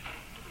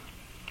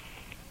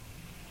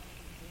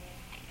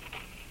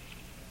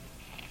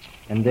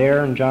 And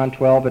there in John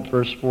 12 at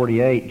verse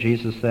 48,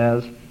 Jesus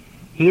says,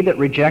 he that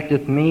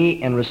rejecteth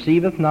me and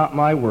receiveth not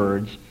my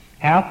words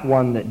hath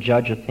one that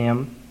judgeth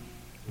him.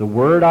 The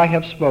word I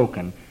have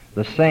spoken,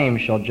 the same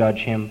shall judge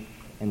him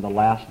in the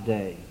last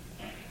day.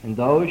 And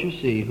those, you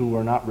see, who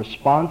are not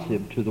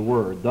responsive to the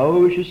Word,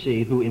 those, you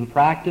see, who in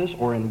practice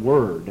or in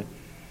word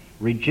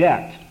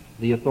reject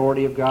the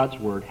authority of God's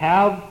Word,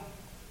 have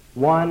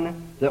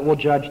one that will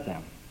judge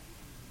them.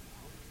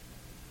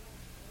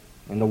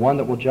 And the one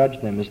that will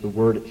judge them is the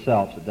Word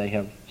itself that they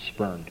have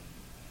spurned.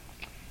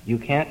 You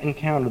can't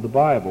encounter the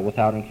Bible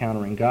without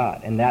encountering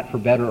God, and that for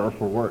better or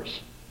for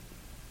worse.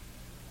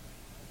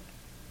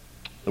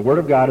 The Word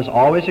of God is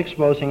always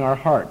exposing our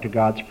heart to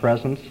God's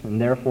presence, and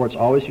therefore it's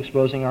always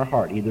exposing our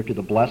heart either to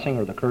the blessing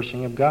or the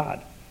cursing of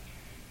God.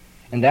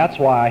 And that's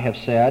why I have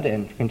said,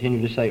 and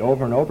continue to say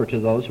over and over to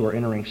those who are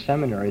entering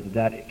seminary,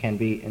 that it can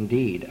be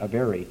indeed a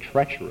very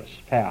treacherous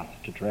path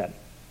to tread.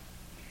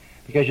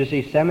 Because you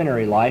see,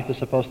 seminary life is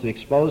supposed to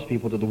expose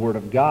people to the Word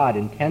of God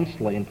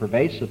intensely and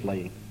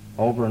pervasively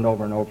over and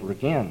over and over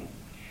again.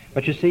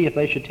 But you see, if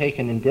they should take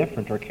an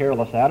indifferent or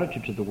careless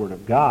attitude to the Word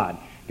of God,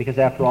 because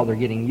after all they're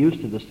getting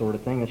used to this sort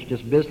of thing, it's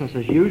just business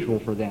as usual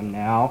for them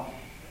now,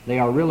 they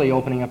are really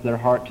opening up their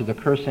heart to the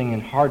cursing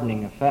and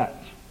hardening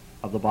effects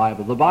of the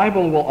Bible. The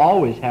Bible will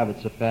always have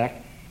its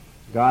effect.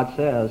 God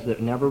says that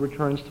it never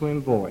returns to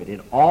him void.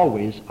 It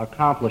always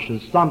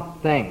accomplishes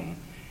something.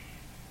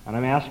 And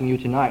I'm asking you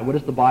tonight, what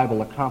is the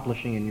Bible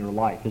accomplishing in your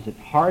life? Is it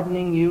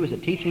hardening you? Is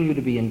it teaching you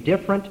to be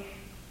indifferent?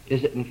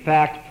 Is it in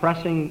fact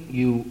pressing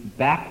you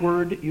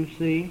backward, you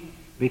see,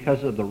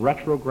 because of the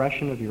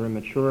retrogression of your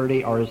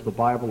immaturity? Or is the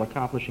Bible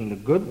accomplishing the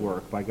good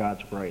work by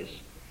God's grace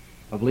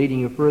of leading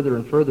you further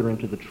and further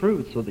into the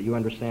truth so that you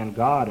understand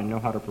God and know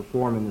how to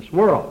perform in this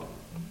world?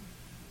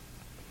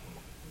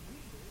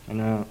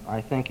 And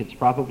I think it's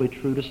probably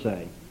true to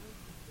say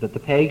that the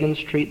pagans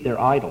treat their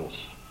idols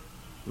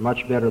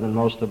much better than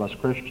most of us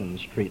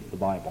Christians treat the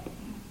Bible.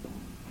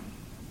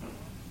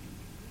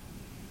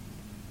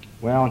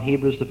 Well, in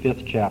Hebrews, the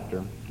 5th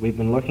chapter, we've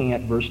been looking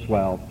at verse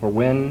 12. For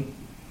when,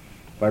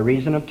 by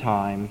reason of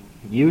time,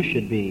 you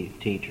should be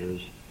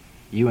teachers,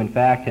 you in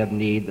fact have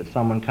need that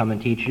someone come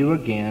and teach you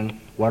again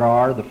what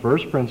are the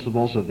first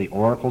principles of the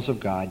oracles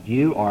of God.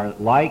 You are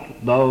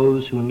like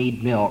those who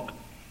need milk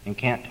and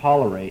can't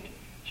tolerate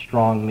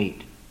strong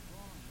meat.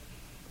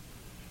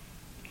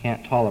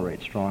 Can't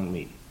tolerate strong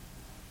meat.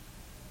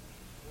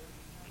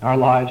 Our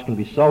lives can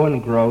be so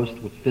engrossed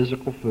with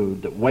physical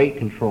food that weight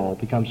control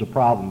becomes a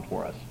problem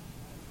for us.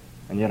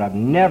 And yet I've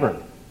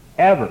never,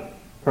 ever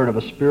heard of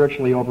a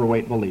spiritually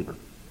overweight believer.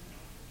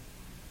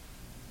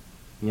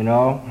 You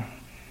know,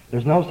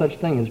 there's no such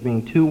thing as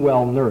being too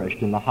well nourished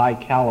in the high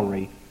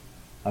calorie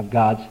of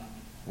God's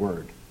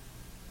Word.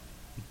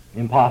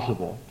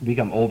 Impossible to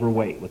become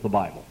overweight with the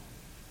Bible.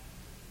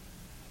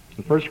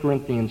 In 1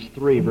 Corinthians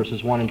 3,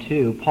 verses 1 and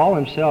 2, Paul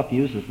himself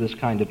uses this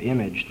kind of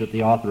image that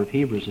the author of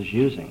Hebrews is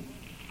using.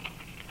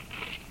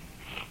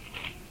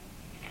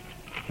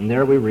 And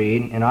there we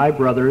read, And I,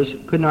 brothers,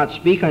 could not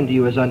speak unto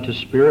you as unto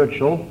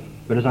spiritual,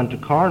 but as unto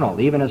carnal,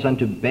 even as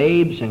unto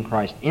babes in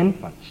Christ,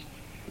 infants.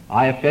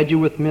 I have fed you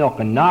with milk,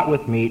 and not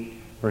with meat,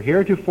 for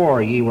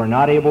heretofore ye were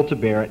not able to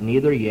bear it,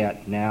 neither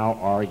yet now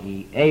are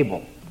ye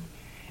able.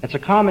 It's a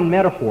common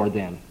metaphor,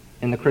 then,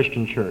 in the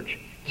Christian church.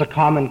 It's a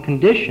common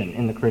condition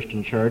in the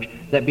Christian church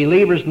that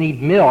believers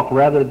need milk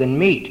rather than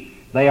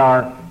meat. They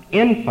are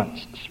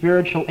infants,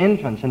 spiritual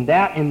infants, and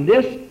that in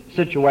this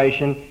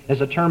situation is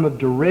a term of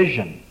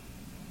derision.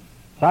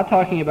 It's not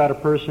talking about a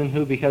person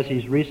who, because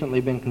he's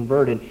recently been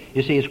converted,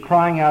 you see, is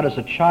crying out as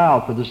a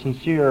child for the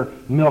sincere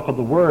milk of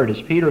the Word,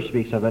 as Peter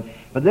speaks of it.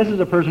 But this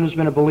is a person who's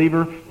been a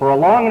believer for a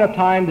long enough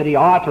time that he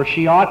ought or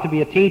she ought to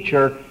be a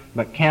teacher,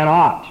 but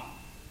cannot.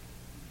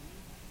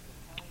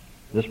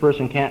 This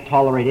person can't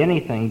tolerate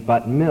anything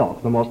but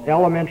milk, the most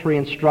elementary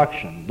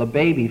instruction, the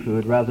baby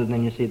food, rather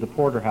than, you see, the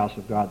porterhouse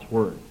of God's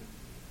Word.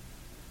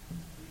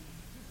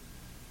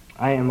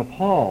 I am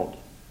appalled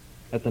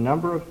at the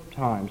number of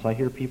times I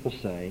hear people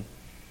say,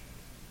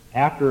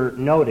 after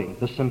noting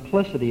the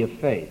simplicity of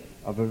faith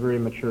of a very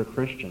mature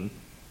Christian,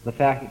 the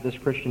fact that this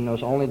Christian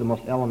knows only the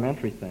most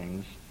elementary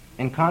things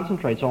and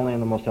concentrates only on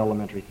the most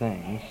elementary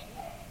things,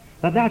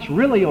 that's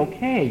really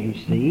okay, you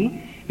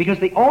see, because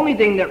the only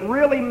thing that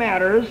really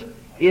matters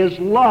is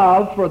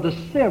love for the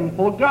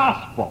simple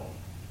gospel.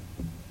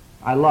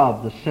 I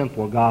love the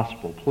simple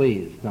gospel.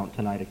 Please don't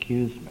tonight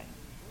accuse me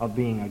of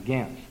being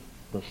against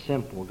the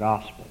simple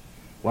gospel.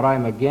 What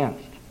I'm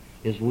against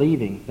is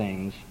leaving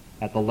things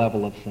at the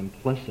level of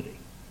simplicity.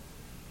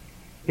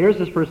 Here's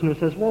this person who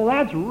says, well,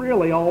 that's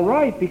really all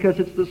right because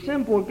it's the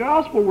simple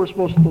gospel we're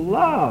supposed to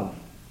love.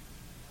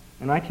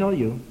 And I tell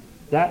you,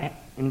 that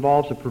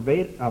involves a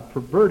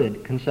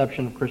perverted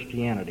conception of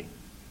Christianity.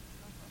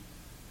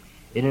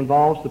 It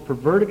involves the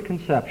perverted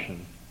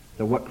conception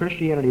that what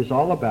Christianity is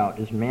all about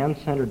is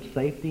man-centered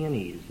safety and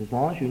ease. As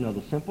long as you know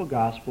the simple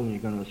gospel and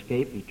you're going to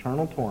escape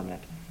eternal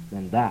torment,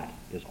 then that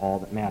is all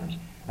that matters.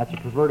 That's a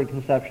perverted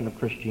conception of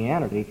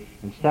Christianity,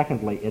 and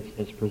secondly, it's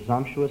as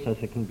presumptuous as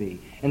it can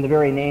be. In the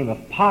very name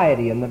of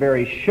piety and the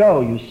very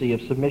show, you see,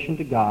 of submission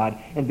to God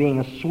and being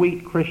a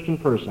sweet Christian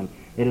person,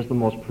 it is the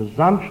most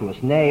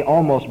presumptuous, nay,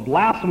 almost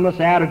blasphemous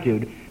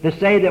attitude to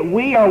say that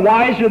we are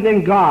wiser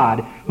than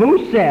God,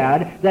 who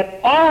said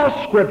that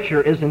all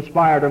Scripture is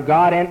inspired of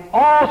God and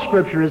all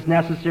Scripture is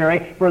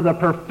necessary for the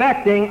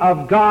perfecting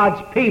of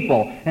God's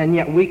people. And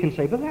yet we can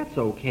say, but that's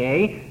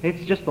okay.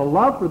 It's just the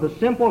love for the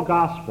simple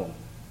gospel.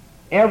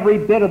 Every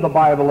bit of the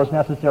Bible is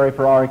necessary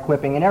for our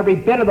equipping, and every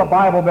bit of the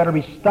Bible better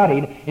be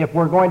studied if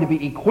we're going to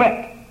be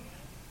equipped.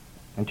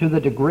 And to the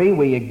degree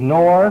we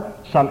ignore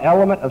some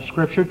element of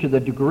Scripture, to the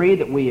degree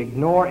that we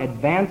ignore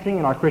advancing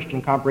in our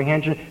Christian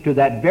comprehension, to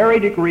that very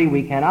degree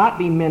we cannot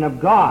be men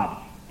of God,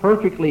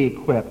 perfectly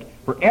equipped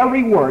for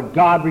every work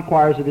God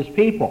requires of His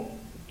people.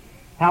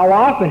 How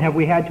often have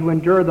we had to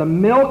endure the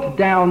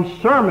milked-down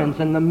sermons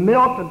and the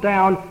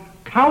milked-down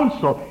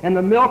counsel and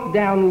the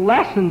milk-down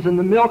lessons and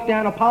the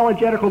milk-down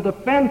apologetical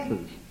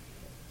defenses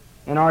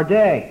in our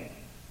day?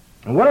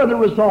 And what are the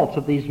results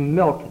of these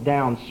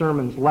milked-down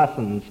sermons,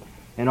 lessons,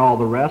 and all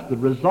the rest? The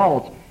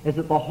result is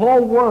that the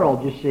whole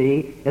world, you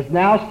see, is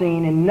now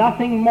seen in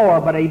nothing more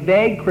but a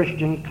vague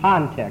Christian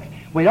context.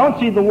 We don't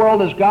see the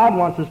world as God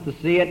wants us to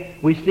see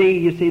it.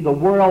 You see the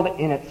world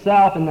in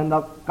itself, and then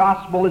the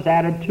gospel is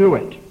added to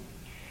it.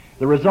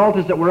 The result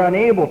is that we're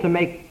unable to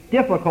make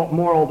difficult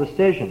moral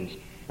decisions,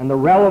 and the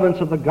relevance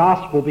of the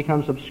gospel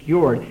becomes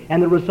obscured.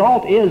 And the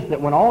result is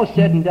that when all is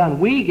said and done,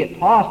 we get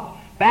tossed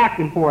back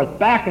and forth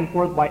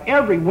by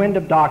every wind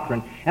of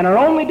doctrine. And our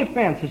only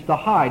defense is to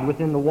hide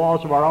within the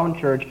walls of our own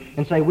church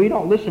and say we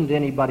don't listen to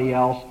anybody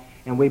else,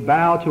 and we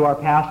bow to our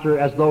pastor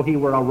as though he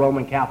were a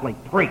Roman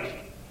Catholic priest.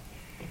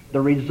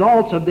 The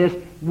results of this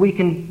we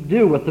can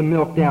do with the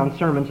milk-down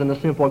sermons and the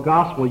simple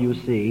gospel, you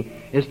see,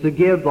 is to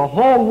give the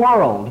whole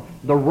world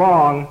the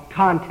wrong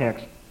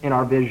context in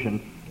our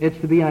vision. It's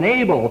to be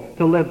unable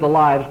to live the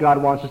lives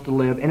God wants us to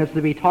live, and it's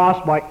to be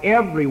tossed by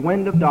every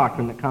wind of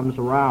doctrine that comes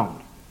around.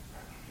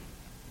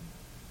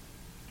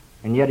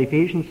 And yet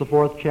Ephesians, the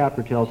 4th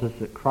chapter, tells us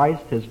that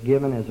Christ has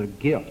given as a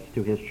gift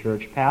to his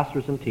church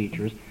pastors and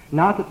teachers,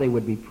 not that they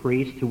would be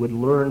priests who would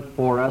learn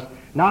for us,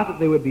 not that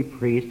they would be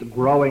priests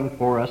growing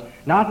for us,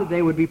 not that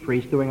they would be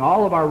priests doing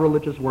all of our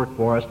religious work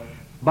for us,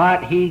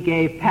 but he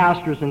gave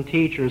pastors and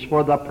teachers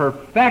for the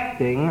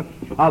perfecting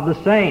of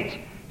the saints,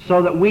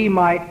 so that we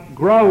might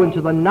grow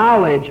into the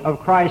knowledge of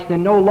Christ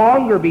and no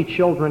longer be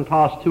children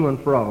tossed to and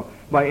fro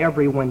by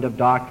every wind of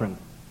doctrine.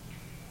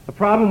 The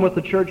problem with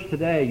the church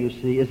today, you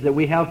see, is that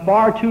we have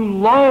far too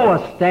low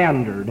a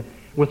standard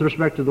with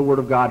respect to the Word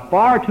of God,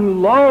 far too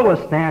low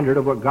a standard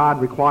of what God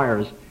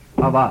requires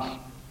of us.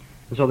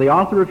 And so the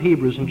author of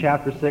Hebrews in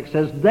chapter 6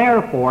 says,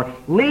 therefore,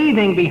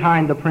 leaving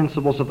behind the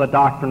principles of the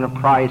doctrine of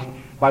Christ,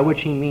 by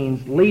which he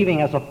means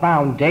leaving as a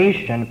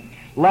foundation,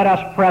 let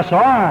us press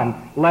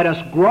on, let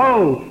us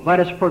grow, let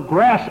us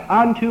progress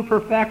unto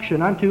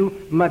perfection, unto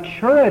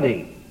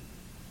maturity.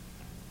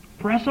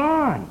 Press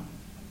on.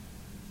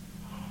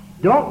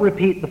 Don't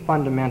repeat the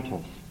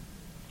fundamentals.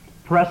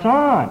 Press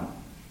on.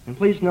 And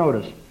please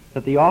notice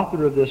that the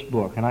author of this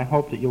book, and I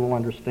hope that you will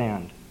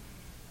understand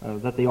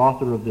that the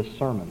author of this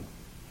sermon,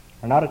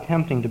 are not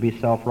attempting to be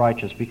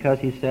self-righteous, because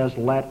he says,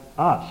 let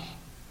us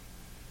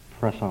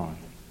press on.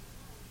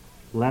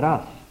 Let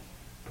us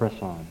press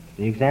on.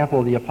 The example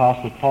of the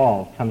Apostle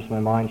Paul comes to my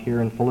mind here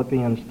in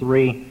Philippians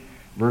 3,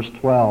 verse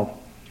 12.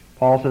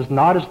 Paul says,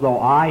 not as though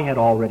I had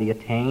already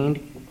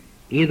attained,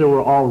 either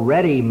were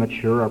already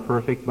mature or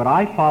perfect, but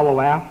I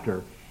follow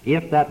after,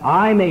 if that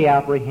I may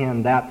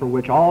apprehend that for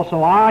which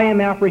also I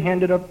am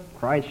apprehended of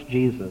Christ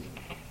Jesus.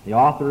 The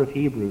author of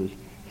Hebrews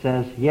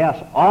says,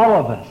 yes, all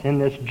of us in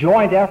this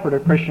joint effort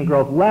of Christian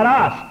growth, let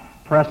us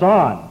press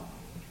on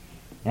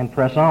and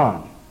press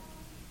on.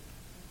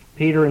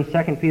 Peter in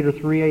 2 Peter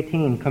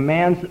 3:18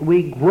 commands that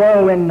we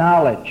grow in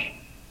knowledge.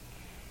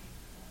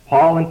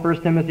 Paul in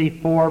 1 Timothy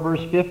 4,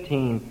 verse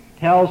 15,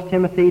 tells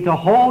Timothy to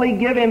wholly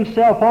give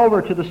himself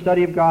over to the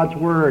study of God's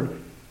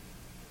Word,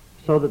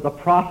 so that the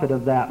profit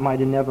of that might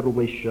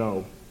inevitably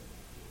show.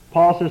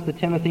 Paul says to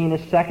Timothy in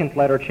his second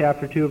letter,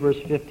 chapter 2, verse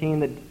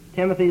 15, that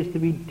Timothy is to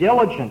be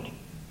diligent,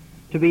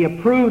 to be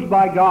approved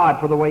by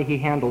God for the way he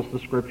handles the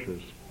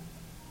Scriptures.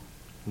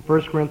 In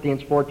 1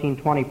 Corinthians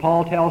 14:20,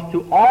 Paul tells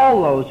to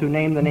all those who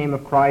name the name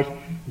of Christ,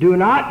 do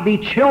not be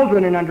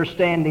children in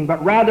understanding,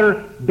 but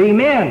rather be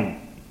men.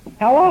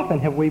 How often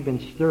have we been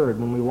stirred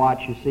when we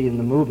watch, you see, in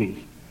the movies,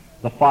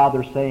 the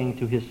father saying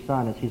to his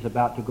son as he's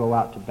about to go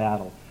out to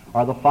battle,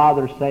 or the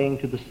father saying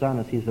to the son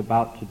as he's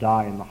about to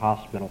die in the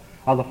hospital,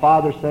 or the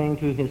father saying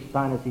to his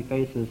son as he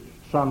faces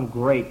some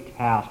great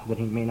task that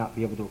he may not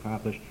be able to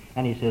accomplish,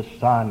 and he says,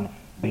 son,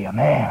 be a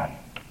man.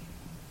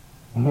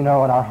 And in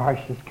our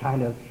hearts just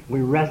we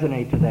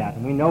resonate to that,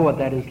 and we know what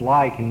that is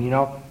like, and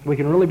we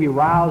can really be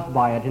roused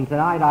by it. And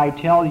tonight I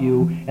tell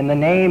you, in the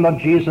name of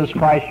Jesus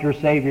Christ, your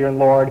Savior and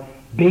Lord,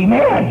 be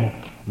men,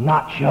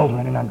 not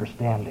children in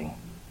understanding.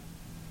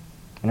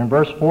 And in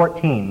verse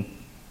 14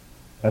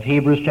 of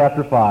Hebrews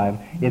chapter 5,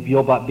 if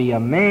you'll but be a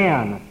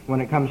man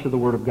when it comes to the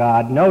Word of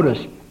God,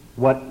 notice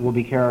what you'll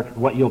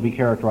be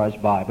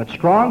characterized by. But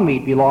strong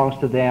meat belongs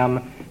to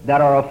them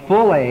that are of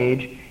full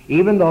age,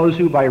 even those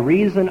who by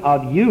reason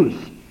of use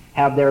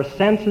have their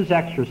senses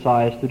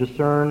exercised to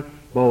discern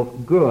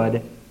both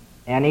good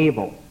and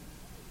evil.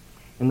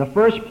 In the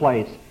first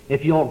place,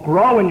 if you'll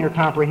grow in your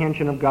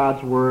comprehension of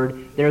God's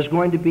Word, there's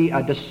going to be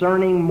a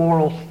discerning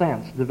moral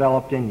sense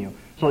developed in you,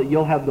 so that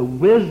you'll have the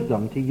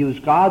wisdom to use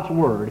God's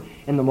Word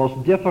in the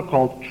most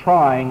difficult,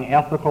 trying,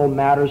 ethical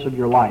matters of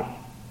your life.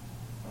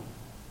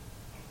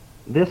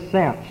 This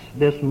sense,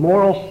 this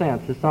moral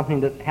sense, is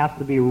something that has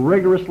to be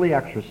rigorously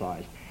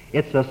exercised.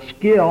 It's a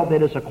skill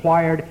that is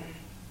acquired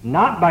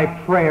not by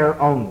prayer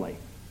only,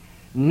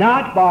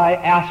 not by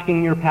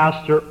asking your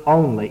pastor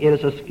only. It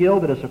is a skill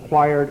that is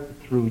acquired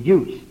through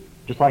use,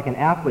 just like an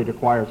athlete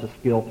acquires a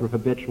skill through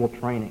habitual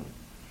training.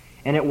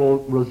 And it will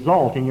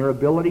result in your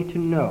ability to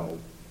know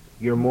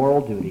your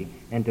moral duty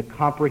and to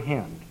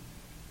comprehend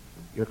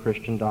your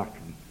Christian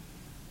doctrine.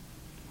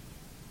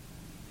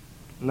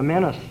 And the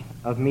menace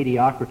of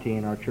mediocrity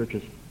in our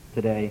churches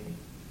today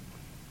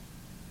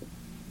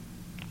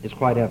is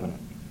quite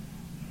evident.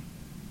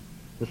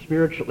 The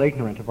spiritual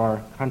ignorance of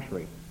our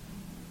country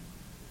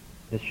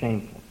is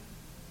shameful.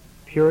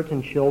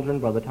 Puritan children,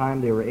 by the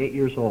time they were 8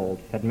 years old,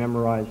 had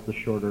memorized the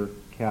shorter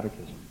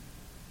catechism.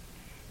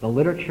 The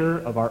literature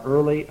of our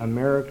early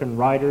American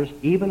writers,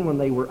 even when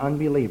they were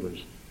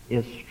unbelievers,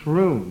 is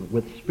strewn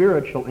with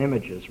spiritual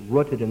images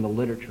rooted in the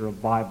literature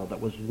of Bible that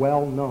was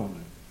well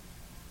known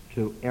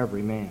to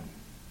every man.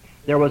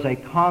 There was a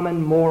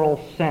common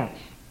moral sense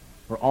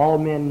where all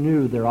men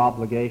knew their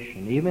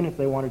obligation. Even if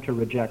they wanted to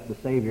reject the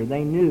Savior,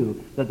 they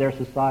knew that their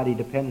society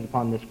depended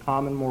upon this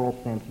common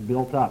moral sense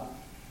built up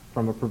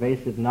from a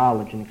pervasive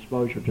knowledge and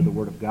exposure to the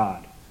Word of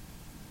God.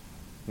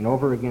 And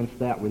over against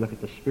that, we look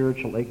at the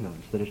spiritual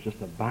ignorance that is just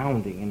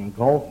abounding and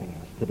engulfing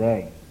us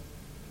today.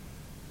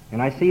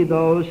 And I see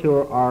those who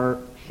are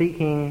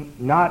seeking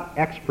not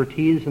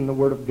expertise in the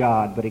Word of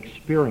God, but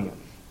experience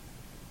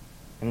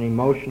and an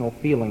emotional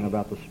feeling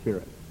about the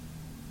Spirit.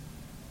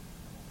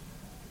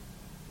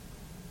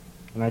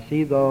 And I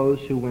see those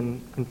who,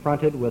 when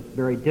confronted with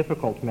very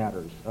difficult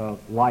matters of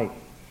life,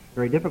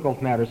 very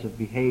difficult matters of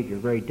behavior,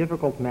 very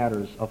difficult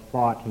matters of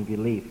thought and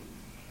belief,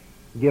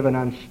 give an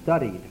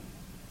unstudied,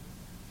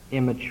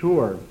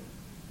 immature,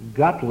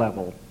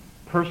 gut-level,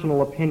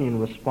 personal opinion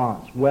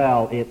response.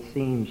 Well, it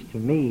seems to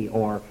me,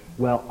 or,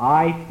 well,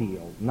 I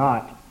feel,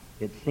 not,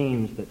 it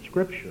seems that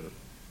Scripture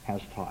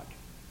has taught.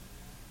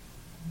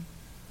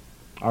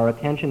 Our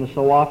attention is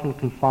so often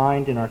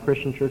confined in our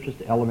Christian churches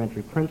to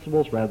elementary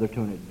principles rather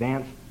to an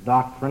advanced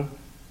doctrine.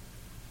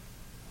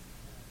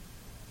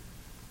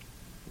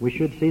 We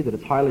should see that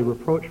it's highly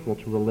reproachful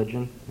to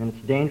religion, and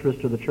it's dangerous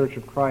to the Church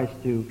of Christ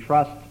to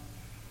trust,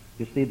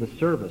 you see, the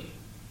service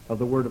of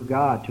the Word of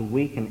God to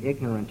weak and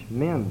ignorant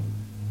men.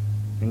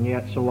 And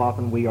yet so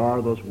often we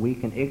are those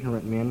weak and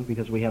ignorant men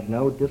because we have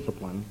no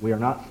discipline. We are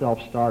not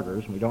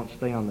self-starters, and we don't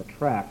stay on the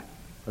track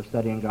of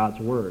studying God's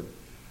Word.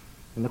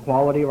 And the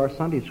quality of our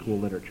Sunday school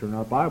literature and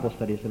our Bible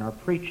studies and our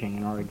preaching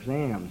and our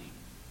exams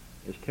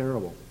is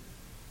terrible.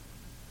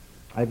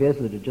 I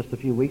visited just a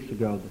few weeks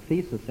ago the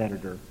thesis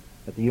editor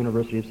at the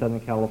University of Southern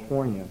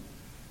California.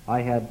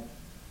 I had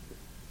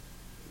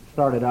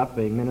started up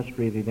a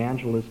ministry of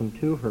evangelism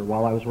to her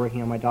while I was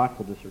working on my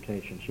doctoral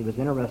dissertation. She was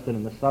interested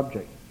in the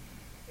subject.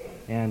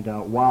 And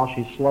while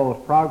she's slow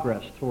of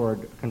progress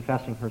toward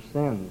confessing her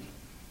sins,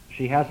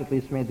 she has at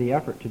least made the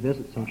effort to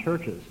visit some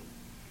churches.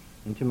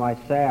 And to my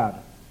sad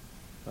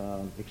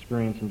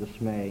experience and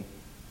dismay,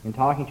 in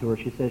talking to her,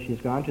 she says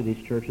she's gone to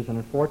these churches, and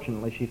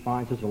unfortunately she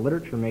finds as a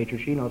literature major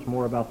she knows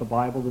more about the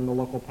Bible than the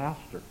local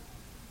pastor.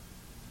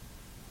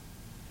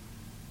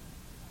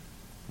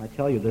 I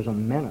tell you, there's a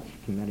menace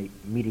to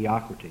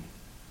mediocrity.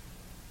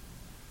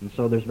 And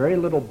so there's very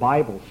little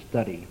Bible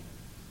study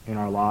in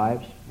our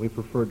lives. We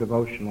prefer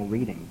devotional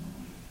reading.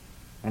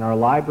 And our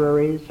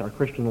libraries, our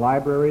Christian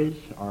libraries,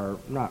 are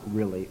not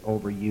really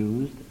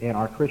overused, and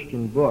our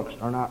Christian books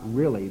are not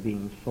really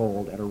being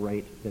sold at a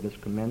rate that is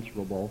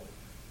commensurable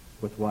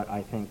with what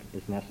I think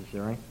is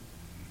necessary.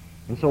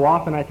 And so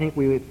often I think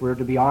we, if we're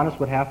to be honest,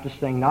 would have to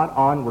sing not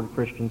onward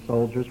Christian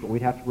soldiers, but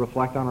we'd have to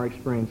reflect on our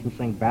experience and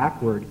sing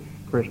backward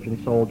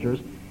Christian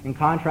soldiers, in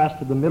contrast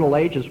to the Middle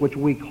Ages, which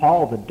we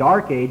call the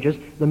Dark Ages,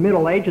 the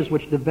Middle Ages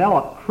which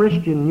developed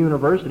Christian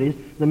universities,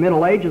 the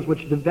Middle Ages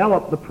which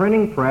developed the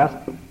printing press,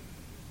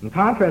 in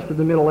contrast to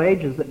the Middle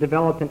Ages that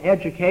developed an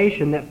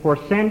education that for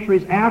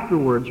centuries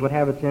afterwards would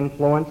have its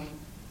influence.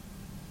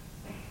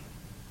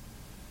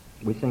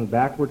 We sing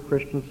backward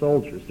Christian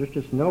soldiers. There's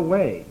just no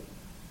way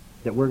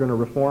that we're going to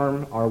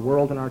reform our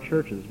world and our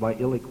churches by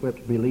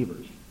ill-equipped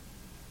believers.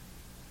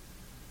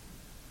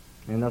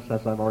 And thus,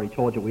 as I've already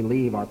told you, we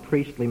leave our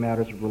priestly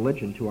matters of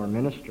religion to our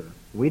minister.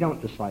 We don't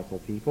disciple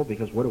people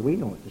because what do we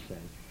know what to say?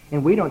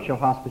 And we don't show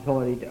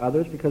hospitality to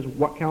others because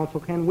what counsel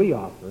can we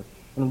offer?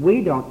 And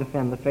we don't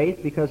defend the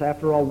faith because,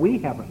 after all, we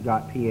haven't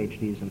got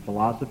PhDs in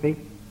philosophy.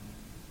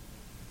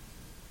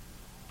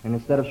 And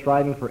instead of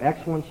striving for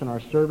excellence in our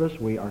service,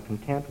 we are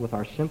content with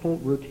our simple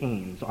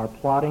routines, our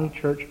plodding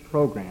church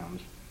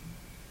programs.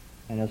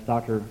 And as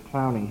Dr.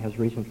 Clowning has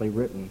recently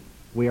written,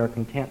 we are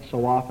content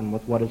so often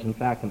with what is in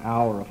fact an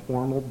hour of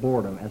formal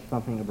boredom as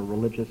something of a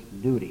religious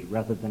duty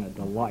rather than a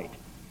delight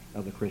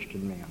of the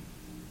Christian man.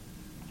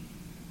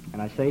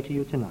 And I say to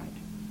you tonight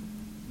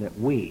that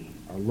we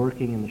are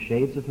lurking in the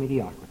shades of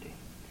mediocrity.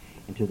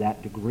 And to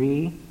that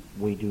degree,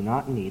 we do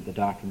not need the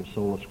doctrine of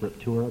sola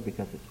scriptura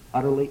because it's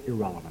utterly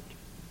irrelevant.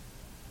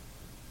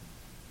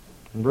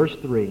 In verse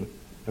 3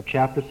 of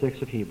chapter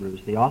 6 of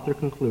Hebrews, the author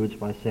concludes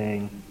by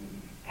saying,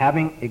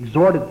 having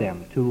exhorted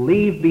them to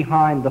leave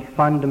behind the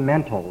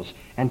fundamentals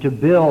and to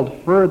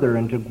build further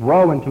and to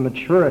grow into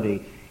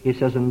maturity, he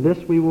says, and this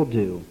we will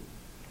do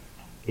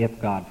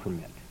if God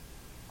permit.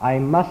 I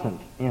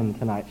mustn't end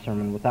tonight's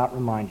sermon without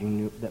reminding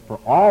you that for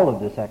all of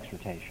this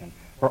exhortation,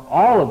 for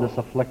all of this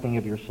afflicting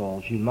of your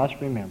souls, you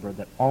must remember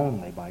that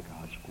only by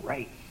God's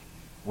grace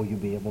will you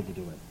be able to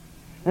do it.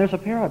 And there's a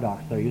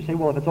paradox there. You say,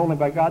 well, if it's only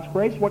by God's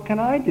grace, what can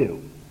I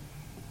do?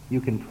 You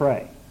can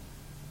pray.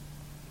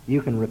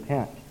 You can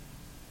repent.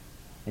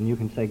 And you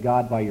can say,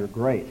 God, by your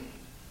grace,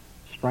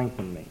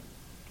 strengthen me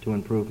to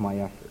improve my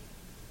effort.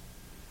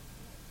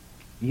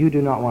 you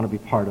do not want to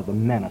be part of the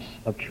menace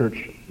of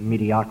church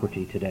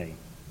mediocrity today.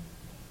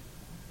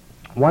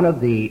 One of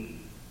the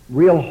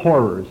real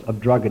horrors of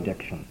drug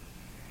addiction,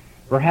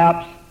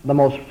 perhaps the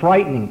most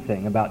frightening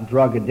thing about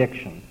drug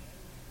addiction,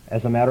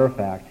 as a matter of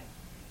fact,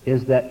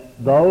 is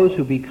that those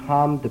who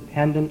become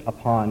dependent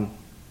upon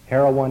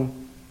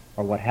heroin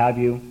or what have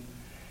you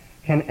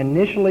can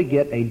initially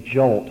get a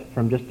jolt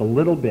from just a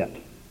little bit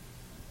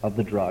of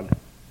the drug,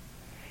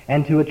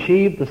 and to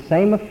achieve the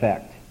same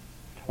effect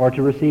or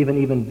to receive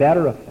an even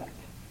better effect,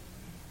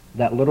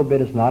 that little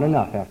bit is not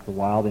enough. After a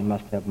while, they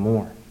must have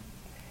more,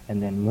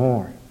 and then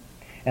more,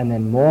 and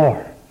then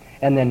more,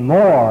 and then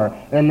more,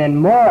 and then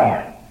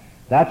more.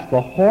 That's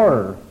the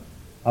horror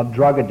of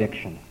drug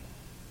addiction.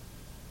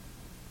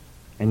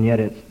 And yet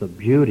it's the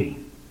beauty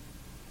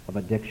of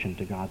addiction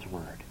to God's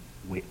Word.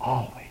 We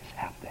always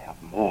have to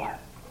have more.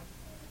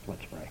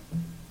 Let's pray.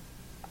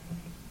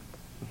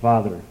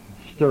 Father,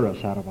 stir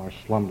us out of our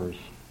slumbers.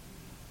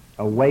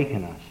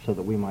 Awaken us so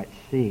that we might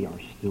see our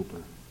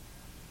stupor.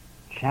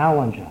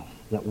 Challenge us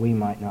that we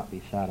might not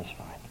be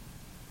satisfied.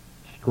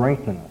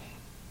 Strengthen us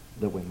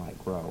that we might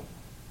grow.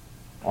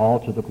 All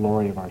to the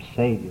glory of our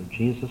Savior,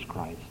 Jesus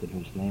Christ, in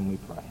whose name we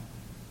pray.